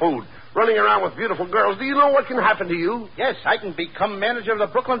rich food, running around with beautiful girls. Do you know what can happen to you? Yes, I can become manager of the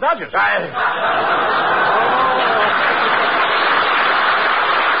Brooklyn Dodgers.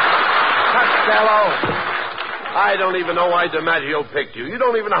 Costello, I don't even know why DiMaggio picked you. You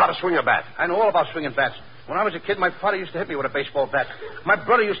don't even know how to swing a bat. I know all about swinging bats. When I was a kid, my father used to hit me with a baseball bat. My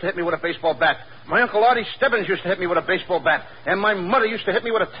brother used to hit me with a baseball bat. My Uncle Artie Stebbins used to hit me with a baseball bat. And my mother used to hit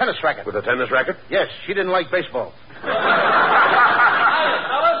me with a tennis racket. With a tennis racket? Yes, she didn't like baseball.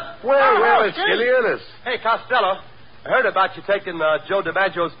 Well, it's Skinny Ennis. Hey, Costello, I heard about you taking Joe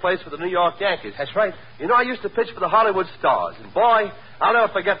DiMaggio's place for the New York Yankees. That's right. You know, I used to pitch for the Hollywood Stars, and boy, I'll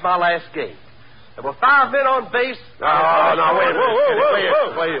never forget my last game. There were 5 men on base. No, wait a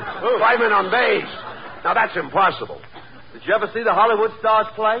minute. Wait. 5 men on base. Now, that's impossible. Did you ever see the Hollywood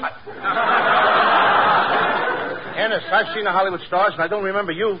Stars play? Ennis, I've seen the Hollywood Stars, and I don't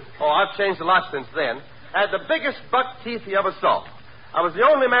remember you. Oh, I've changed a lot since then. I had the biggest buck teeth you ever saw. I was the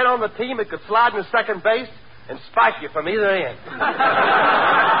only man on the team that could slide into second base and spike you from either end.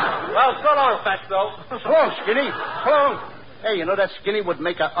 Well, so long, Fatso. So long, Skinny. So long. Hey, you know that Skinny would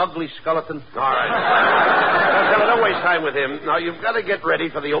make an ugly skeleton? All right. Don't waste time with him. Now, you've got to get ready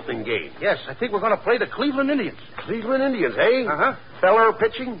for the opening game. Yes, I think we're going to play the Cleveland Indians. Cleveland Indians, eh? Uh-huh. Feller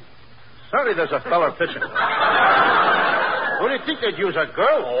pitching? Certainly there's a feller pitching. Who do you think they'd use, a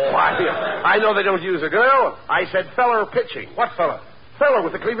girl? Oh, I know they don't use a girl. I said feller pitching. What feller? Feller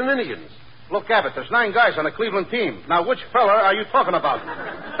with the Cleveland Indians. Look, Abbott, there's 9 guys on the Cleveland team. Now, which feller are you talking about?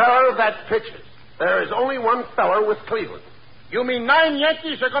 Feller that pitches. There is only one feller with Cleveland. You mean 9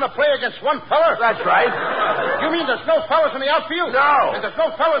 Yankees are going to play against one feller? That's right. You mean there's no fellers in the outfield? No. And there's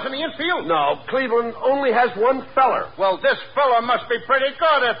no fellers in the infield? No, Cleveland only has one feller. Well, this feller must be pretty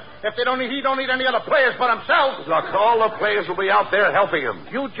good if he don't need any other players but himself. Look, all the players will be out there helping him.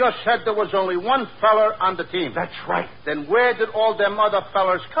 You just said there was only one feller on the team. That's right. Then where did all them other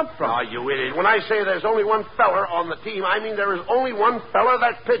fellers come from? Oh, you idiot. When I say there's only one feller on the team, I mean there is only one feller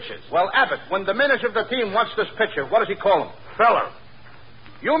that pitches. Well, Abbott, when the manager of the team wants this pitcher, what does he call him? Feller.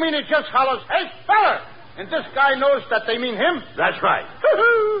 You mean he just hollers, "Hey, feller!" And this guy knows that they mean him? That's right.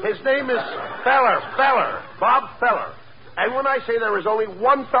 His name is Feller. Bob Feller. And when I say there is only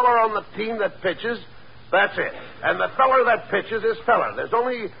one feller on the team that pitches, that's it. And the feller that pitches is Feller. There's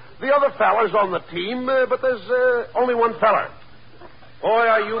only the other fellers on the team, but there's only one feller. Boy,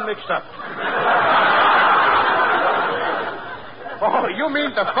 are you mixed up. Oh, you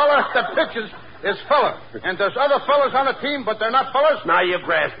mean the fella that pitches is fella. And there's other fellas on the team, but they're not fellas? Now you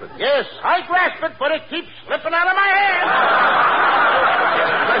grasp it. Yes, I grasp it, but it keeps slipping out of my hand.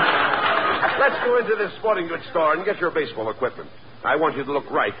 Let's go into this sporting goods store and get your baseball equipment. I want you to look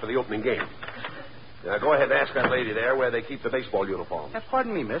right for the opening game. Now, go ahead and ask that lady there where they keep the baseball uniform.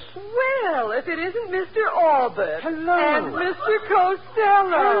 Pardon me, miss. Well, if it isn't Mr. Albert. Hello. And Mr. Costello.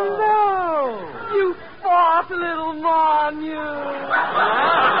 Hello. You soft little mon, you.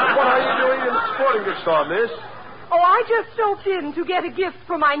 What are you doing in the sporting goods store, miss? Oh, I just stopped in to get a gift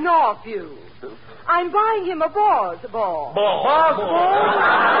for my nephew. I'm buying him a Boz ball. Boz ball?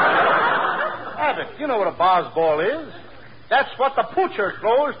 Abbott, you know what a Boz ball is. That's what the poocher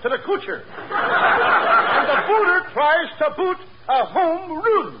throws to the coocher. And the booter tries to boot a home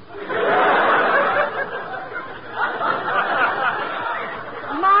run.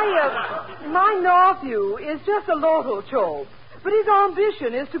 My nephew is just a little chope, but his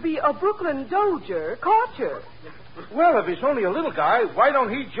ambition is to be a Brooklyn Dodger catcher. Well, if he's only a little guy, why don't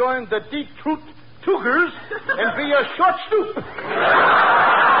he join the Detroit Tigers and be a short stoop?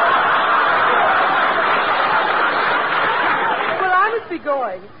 Be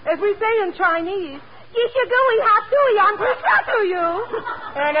going. As we say in Chinese, Yishagui Hatsui, I'm Krishna to you.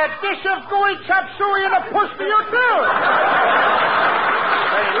 And a dish of gooey chop suey and a push to you, too.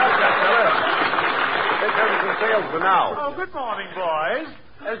 Hey, look, that fella. Here comes the salesman now. Oh, good morning, boys.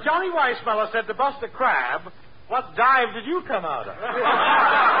 As Johnny Weissmuller said to Buster Crabbe, what dive did you come out of? Well,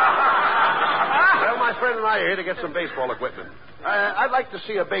 my friend and I are here to get some baseball equipment. I'd like to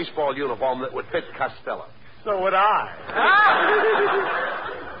see a baseball uniform that would fit Costello. So would I.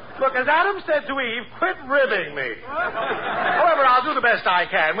 Look, as Adam said to Eve, quit ribbing me. However, I'll do the best I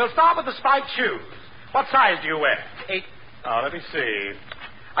can. We'll start with the spiked shoes. What size do you wear? 8. Oh, let me see.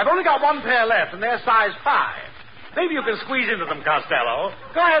 I've only got one pair left, and they're size 5. Maybe you can squeeze into them, Costello.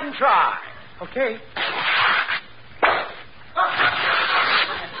 Go ahead and try. Okay.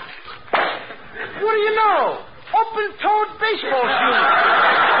 What do you know? Open-toed baseball shoes.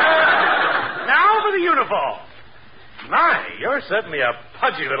 Now for the uniform. My, you're certainly a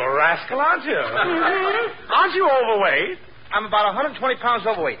pudgy little rascal, aren't you? Mm-hmm. Aren't you overweight? I'm about 120 pounds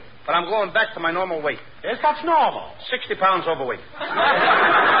overweight, but I'm going back to my normal weight. Yes, that's normal. 60 pounds overweight.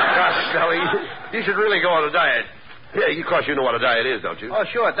 Costello, you should really go on a diet. Yeah, of course you know what a diet is, don't you? Oh,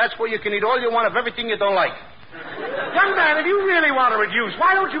 sure. That's where you can eat all you want of everything you don't like. Young man, if you really want to reduce,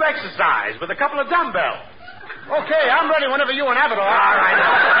 why don't you exercise with a couple of dumbbells? Okay, I'm ready whenever you and Abbott are. All right.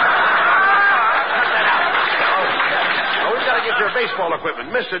 We've got to get your baseball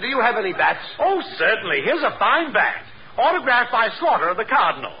equipment. Mister, do you have any bats? Oh, certainly. Here's a fine bat. Autographed by Slaughter of the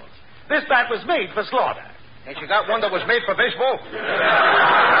Cardinals. This bat was made for Slaughter. Ain't you got one that was made for baseball?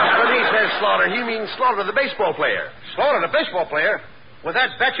 When he says Slaughter, he means Slaughter, the baseball player. Slaughter, the baseball player? With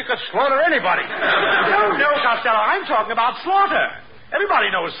that bat, you could slaughter anybody. No, Costello. I'm talking about Slaughter. Everybody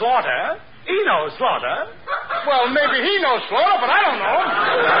knows Slaughter. He knows Slaughter. Well, maybe he knows Slaughter, but I don't know him.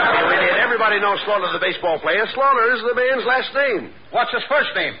 Everybody knows Slaughter, the baseball player. Slaughter is the man's last name. What's his first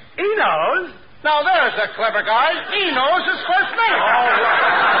name? He knows. Now, there's a clever guy. He knows his first name. Oh,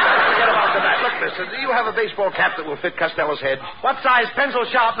 forget about the bat. Look, mister, do you have a baseball cap that will fit Costello's head? What size pencil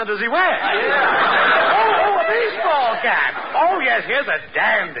sharpener does he wear? Yeah. A baseball cap. Oh, yes, here's a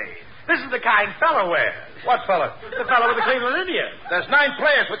dandy. This is the kind fella wears. What fella? The fella with the Cleveland Indians. There's 9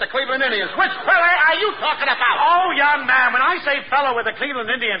 players with the Cleveland Indians. Which fella are you talking about? Oh, young man, when I say fella with the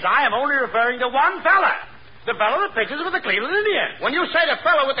Cleveland Indians, I am only referring to one fella. The fella that pitches with the Cleveland Indians. When you say the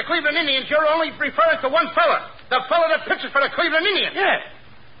fella with the Cleveland Indians, you're only referring to one fella. The fella that pitches for the Cleveland Indians. Yes.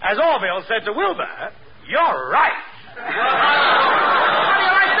 As Orville said to Wilbur, you're right. How do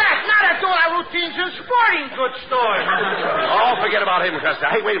you like that? Not at all our routines in sporting goods stores. Oh, forget about him,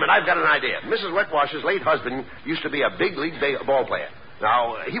 Costello. Hey, wait a minute. I've got an idea. Mrs. Wetwash's late husband used to be a big league ball player.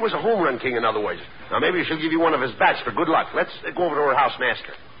 Now, he was a home run king, in other words. Now, maybe she'll give you one of his bats for good luck. Let's go over to her house and ask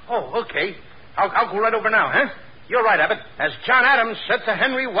her. Oh, okay. I'll go right over now, huh? You're right, Abbott. As John Adams said to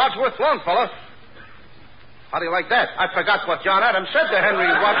Henry Wadsworth Longfellow. How do you like that? I forgot what John Adams said to Henry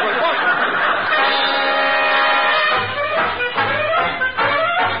Wadsworth Longfellow.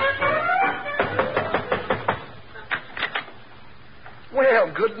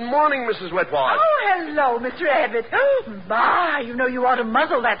 Well, good morning, Mrs. Wetwash. Oh, hello, Mr. Abbott. Oh, my, you know you ought to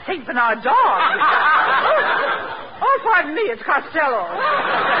muzzle that St. Bernard dog. Oh, pardon me, it's Costello.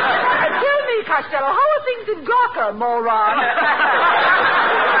 Tell me, Costello, how are things in Gawker, moron?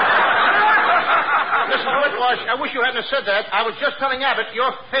 Mrs. Wetwash, I wish you hadn't said that. I was just telling Abbott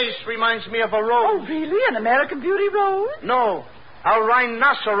your face reminds me of a rose. Oh, really? An American Beauty rose? No, a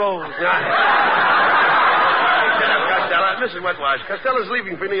rhinoceros. Mrs. Wetwash, Costello's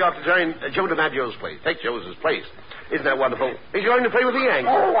leaving for New York to join Joe DiMaggio's place. Take Joe's place. Isn't that wonderful? He's going to play with the Yanks.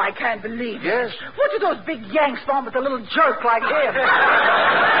 Oh, I can't believe it. Yes? What do those big Yanks want with a little jerk like him?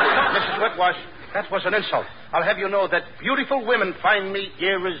 Mrs. Wetwash, that was an insult. I'll have you know that beautiful women find me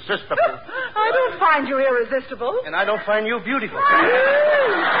irresistible. I don't find you irresistible. And I don't find you beautiful.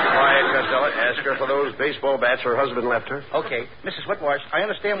 Quiet, Costello. Ask her for those baseball bats her husband left her. Okay. Mrs. Wetwash, I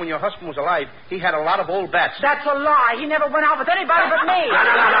understand when your husband was alive, he had a lot of old bats. That's a lie. He never went out with anybody but me. No,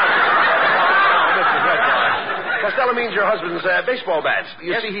 Mrs. Wetwash. Costello means your husband's baseball bats.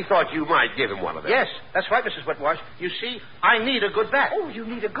 You see, he thought you might give him one of them. Yes, that's right, Mrs. Wetwash. You see, I need a good bat. Oh, you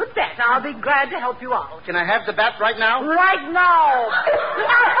need a good bat. I'll be glad to help you out. Can I have the bat right now? Right now.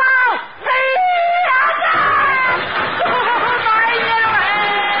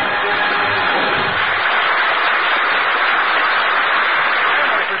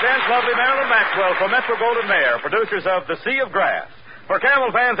 Presents lovely Marilyn Maxwell for Metro-Goldwyn-Mayer, producers of The Sea of Grass. For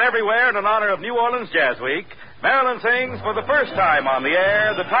Camel fans everywhere and in honor of New Orleans Jazz Week, Marilyn sings for the first time on the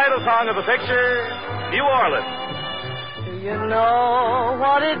air the title song of the picture, New Orleans. Do you know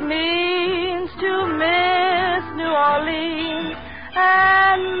what it means to miss New Orleans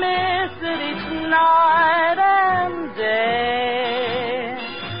and miss it each night and day?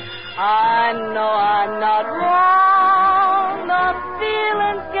 I know I'm not wrong, the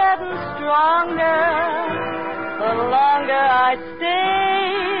feeling's getting stronger the longer I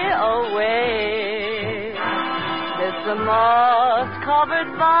stay away. There's the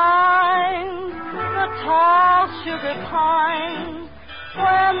moss-covered vines, the tall sugar pines,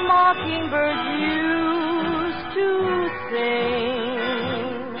 where mockingbirds used to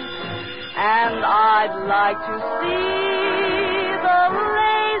sing. And I'd like to see the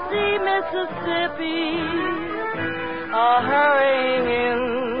lazy Mississippi hurrying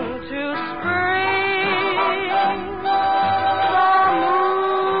into spring.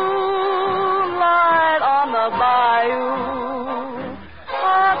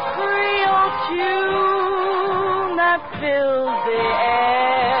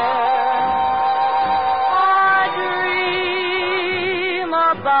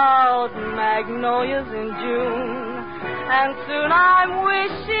 Magnolias in June, and soon I'm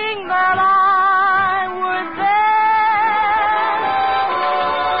wishing that I were there.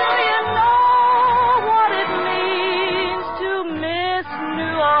 Do you know what it means to miss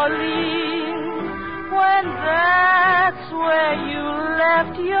New Orleans when that's where you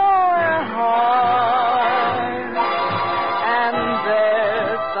left your heart? And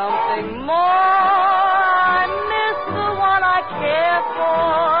there's something more. I miss the one I care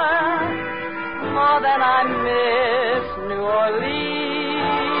for more than I miss New Orleans.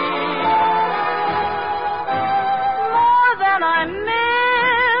 More than I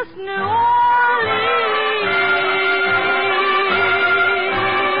miss New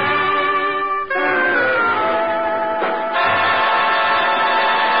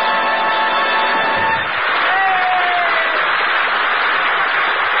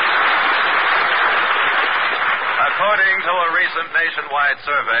According to a recent nationwide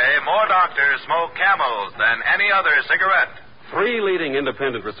survey, more doctors smoke Camels than any other cigarette. 3 leading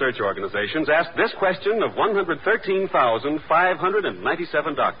independent research organizations asked this question of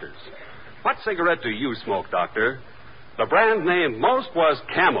 113,597 doctors. What cigarette do you smoke, doctor? The brand named most was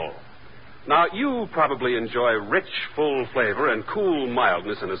Camel. Now, you probably enjoy rich, full flavor and cool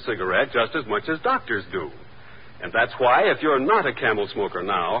mildness in a cigarette just as much as doctors do. And that's why, if you're not a Camel smoker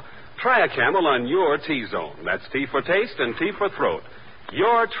now, try a Camel on your T-zone. That's T for taste and T for throat.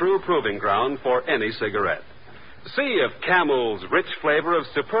 Your true proving ground for any cigarette. See if Camel's rich flavor of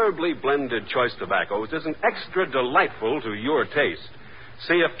superbly blended choice tobaccos isn't extra delightful to your taste.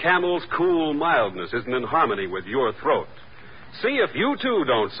 See if Camel's cool mildness isn't in harmony with your throat. See if you, too,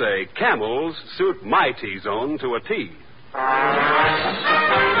 don't say, Camels suit my T-zone to a T.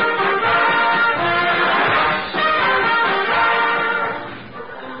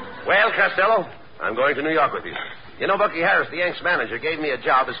 Well, Costello, I'm going to New York with you. You know, Bucky Harris, the Yanks manager, gave me a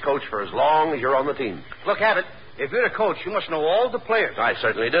job as coach for as long as you're on the team. Look, Abbott, if you're a coach, you must know all the players. I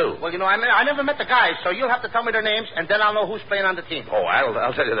certainly do. Well, you know, I never met the guys, so you'll have to tell me their names, and then I'll know who's playing on the team. Oh,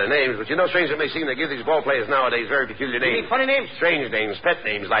 I'll tell you their names, but you know, strange it may seem, they give these ball players nowadays very peculiar names. You mean funny names? Strange names, pet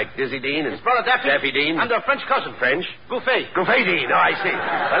names, like Dizzy Dean and his brother Daffy Dean. And their French cousin. French? Gouffet. Gouffet Dean, oh, I see.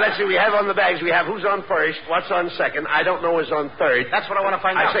 Well, let's see, we have on the bags, we have who's on first, what's on second, I don't know who's on third. That's what I want to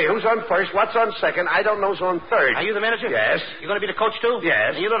find out. I say, who's on first, what's on second, I don't know who's on third. Are you the manager? Yes. You're going to be the coach, too?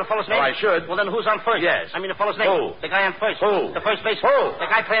 Yes. And you know the fellow's name? Oh, I should. Well, then who's on first? Yes. I mean the fellow's name. Who? The guy on first. Who? The first baseman. Who? The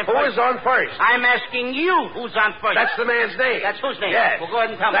guy playing Who first. is on first? I'm asking you who's on first. That's the man's name. That's whose name? Yes. Well, go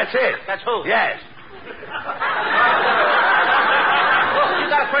ahead and tell me. That's it. That's who? Yes.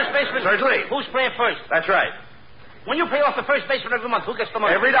 first baseman? Certainly. Who's playing first? That's right. When you pay off the first baseman every month, who gets the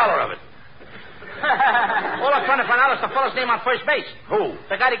money? Every dollar of it. All I'm trying to find out is the fellow's name on first base. Who?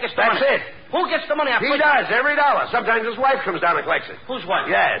 The guy that gets the That's money. it. Who gets the money on He first does, every dollar. Sometimes his wife comes down and collects it. Whose wife?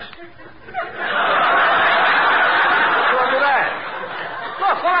 Yes. What's wrong with that?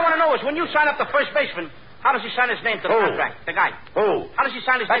 Look, all I want to know is when you sign up the first baseman, how does he sign his name to the contract? The guy. Who? How does he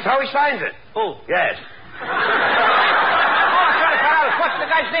sign his That's name? how he signs it. Who? Yes. All I'm trying to find out is what's the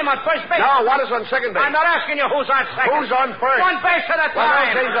guy's name on first base? No, what is on second base? I'm not asking you who's on second. Who's on first? One base at a time. Well,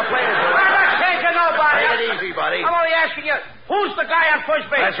 don't change the players. I'm not changing nobody. Take it easy, buddy. I'm only asking you, who's the guy on first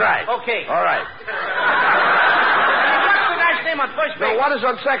base? That's right. Okay. All right. What's the guy's name on first base? No, what is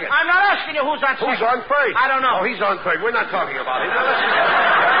on second? I'm not asking you who's on second. Who's on first? I don't know. Oh, he's on third. We're not talking about him.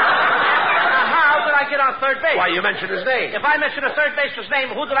 Now, How did I get on third base? why, you mentioned his name. If I mention a third baseman's name,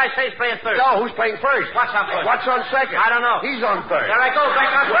 who did I say is playing third? No, who's playing first? What's on first? What's on second? I don't know. He's on third. There I go,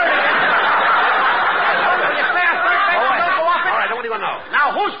 back on third again. When you play on third base, All right. don't go off it. All right, what do you want to know? Now,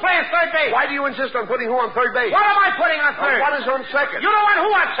 who's playing third base? Why do you insist on putting who on third base? What am I putting on third? What is on second? You don't want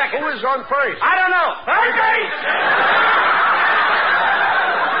who on second? Who is on first? I don't know. Third base!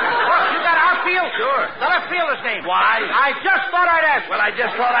 Look, you got outfield? Sure. The left fielder's name. Why? I just thought I'd ask. Well, I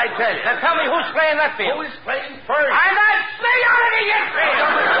just thought I'd tell you. Then tell me who's playing left field. Who is playing first? I'm not stay out of the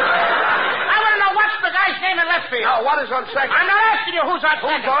infield. I want to know what's the guy's name in left field. No, what is on second? I'm not asking you who's on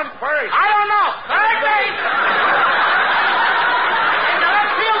second. Who's on first? I don't know. Third base. And the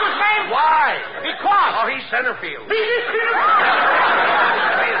left fielder's name? Why? Because. Oh, he's center field. Look.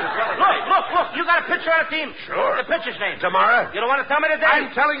 You got a pitcher on a team? Sure. The pitcher's name? Tomorrow. You don't want to tell me today?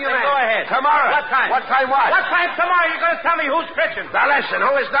 I'm telling you Then that. Go ahead. Tomorrow. What time? What time what? What time tomorrow you're going to tell me who's pitching? Now, listen,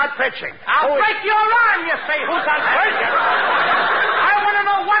 who is not pitching? I'll Who is- break your arm, you say. Who's on first? I want to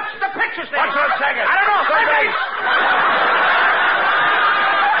know what's the pitcher's name. What's on second? I don't know. Third base.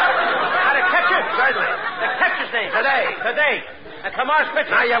 Now, the catcher? Certainly. The catcher's name. Today. And tomorrow's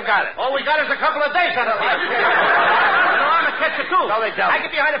pitcher. Now you've got it. All we got is a couple of days on the clock. I'm a catcher, too. So they tell I me.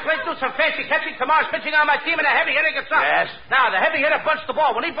 get behind the plate, do some fancy catching. Tomorrow's pitching on my team, and a heavy hitter gets up. Yes. Now, the heavy hitter bunts the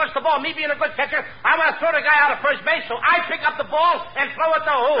ball. When he bunts the ball, me being a good catcher, I want to throw the guy out of first base, so I pick up the ball and throw it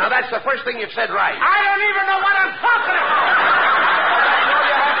to who? Now, that's the first thing you've said right. I don't even know what I'm talking about. That's all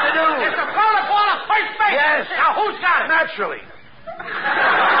you have to do. It's to throw the ball to first base. Yes. Now, who's got it? Naturally.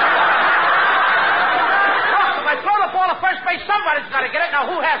 If I throw the ball to first base, somebody's got to get it. Now,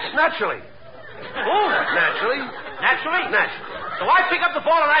 who has it? Naturally. Who? Naturally. Naturally? Naturally. So I pick up the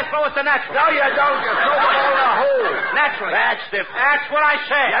ball and I throw it to Naturally. No, you don't. You throw the ball in a hole. Naturally. That's different. That's what I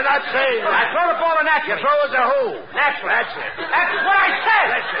said. You're not saying that. I throw the ball to You Naturally. throw it to who? Naturally. That's it. That's what I said.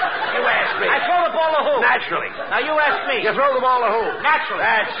 That's it. You asked me. I throw the ball to who? Naturally. Now you ask me. You throw the ball to who? Naturally.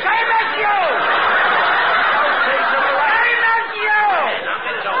 That's it. Same as you. Same as you.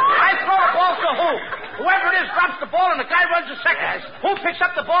 I throw the ball to who? Whoever it is drops the ball and the guy runs to second. Yes. Who picks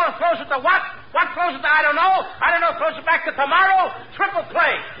up the ball and throws it to what? What throws it to? I don't know. Throws it back to tomorrow. Triple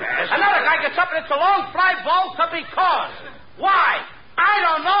play. Yes. Another guy gets up and it's a long fly ball to because. Why? I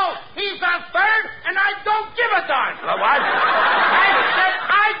don't know. He's on third and I don't give a darn. What? I said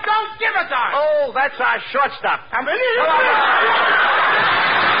I don't give a darn. Oh, that's our shortstop. I'm in here.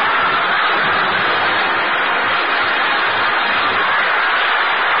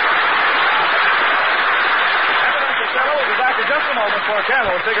 Just a moment for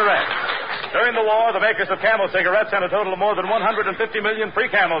Camel cigarettes. During the war, the makers of Camel cigarettes sent a total of more than 150 million free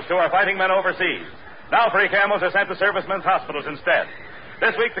Camels to our fighting men overseas. Now free Camels are sent to servicemen's hospitals instead.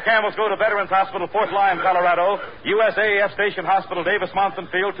 This week, the Camels go to Veterans Hospital, Fort Lyon, Colorado, USAF Station Hospital,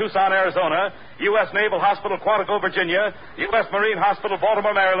 Davis-Monthan Field, Tucson, Arizona, U.S. Naval Hospital, Quantico, Virginia, U.S. Marine Hospital,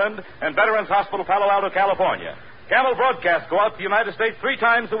 Baltimore, Maryland, and Veterans Hospital, Palo Alto, California. Camel broadcasts go out to the United States 3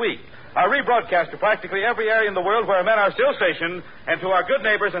 times a week. Are rebroadcast to practically every area in the world where men are still stationed, and to our good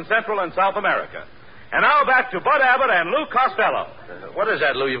neighbors in Central and South America. And now back to Bud Abbott and Lou Costello. What is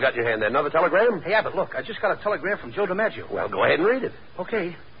that, Lou, you've got in your hand there? Another telegram? Hey, Abbott, look, I just got a telegram from Joe DiMaggio. Well, go ahead and read it.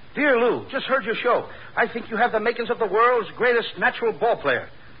 Okay. Dear Lou, just heard your show. I think you have the makings of the world's greatest natural ball player.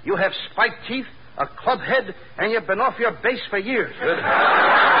 You have spiked teeth, a club head, and you've been off your base for years. Good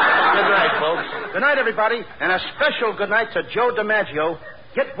night, folks. Good night, everybody, and a special good night to Joe DiMaggio.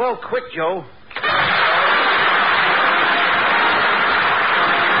 Get well quick, Joe.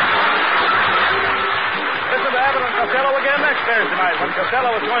 Listen to Abbott and Costello again next Thursday night when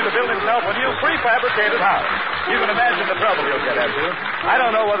Costello is going to build himself a new prefabricated house. You can imagine the trouble he'll get into. I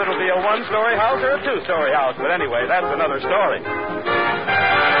don't know whether it'll be a 1-story house or a 2-story house, but anyway, that's another story.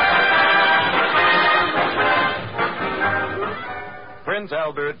 Prince Prince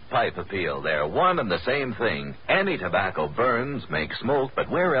Albert Pipe Appeal. They're one and the same thing. Any tobacco burns, makes smoke,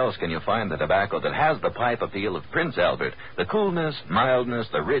 but where else can you find the tobacco that has the pipe appeal of Prince Albert? The coolness, mildness,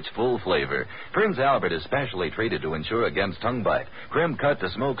 the rich, full flavor. Prince Albert is specially treated to ensure against tongue bite. Trim cut to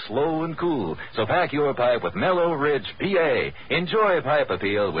smoke slow and cool. So pack your pipe with mellow, rich PA. Enjoy Pipe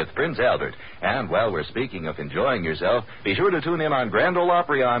Appeal with Prince Albert. And while we're speaking of enjoying yourself, be sure to tune in on Grand Ole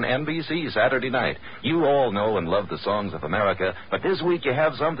Opry on NBC Saturday night. You all know and love the songs of America, but this week you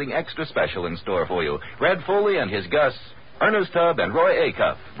have something extra special in store for you. Red Foley and his guests, Ernest Tubb and Roy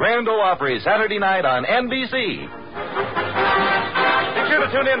Acuff. Grand Ole Opry Saturday night on NBC. Be sure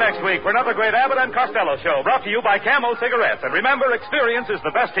to tune in next week for another great Abbott and Costello show brought to you by Camel Cigarettes. And remember, experience is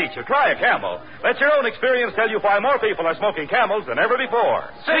the best teacher. Try a Camel. Let your own experience tell you why more people are smoking Camels than ever before.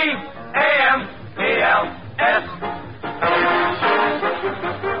 C-A-M-E-L-S.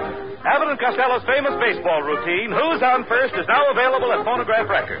 Abbott and Costello's famous baseball routine, Who's on First, is now available at Phonograph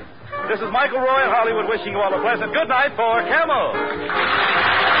Records. This is Michael Roy in Hollywood wishing you all a pleasant good night for Camel.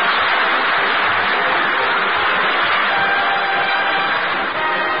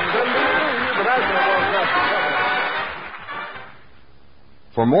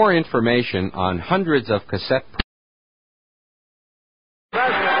 For more information on hundreds of cassette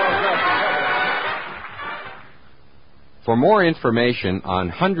For more information on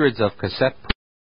hundreds of cassette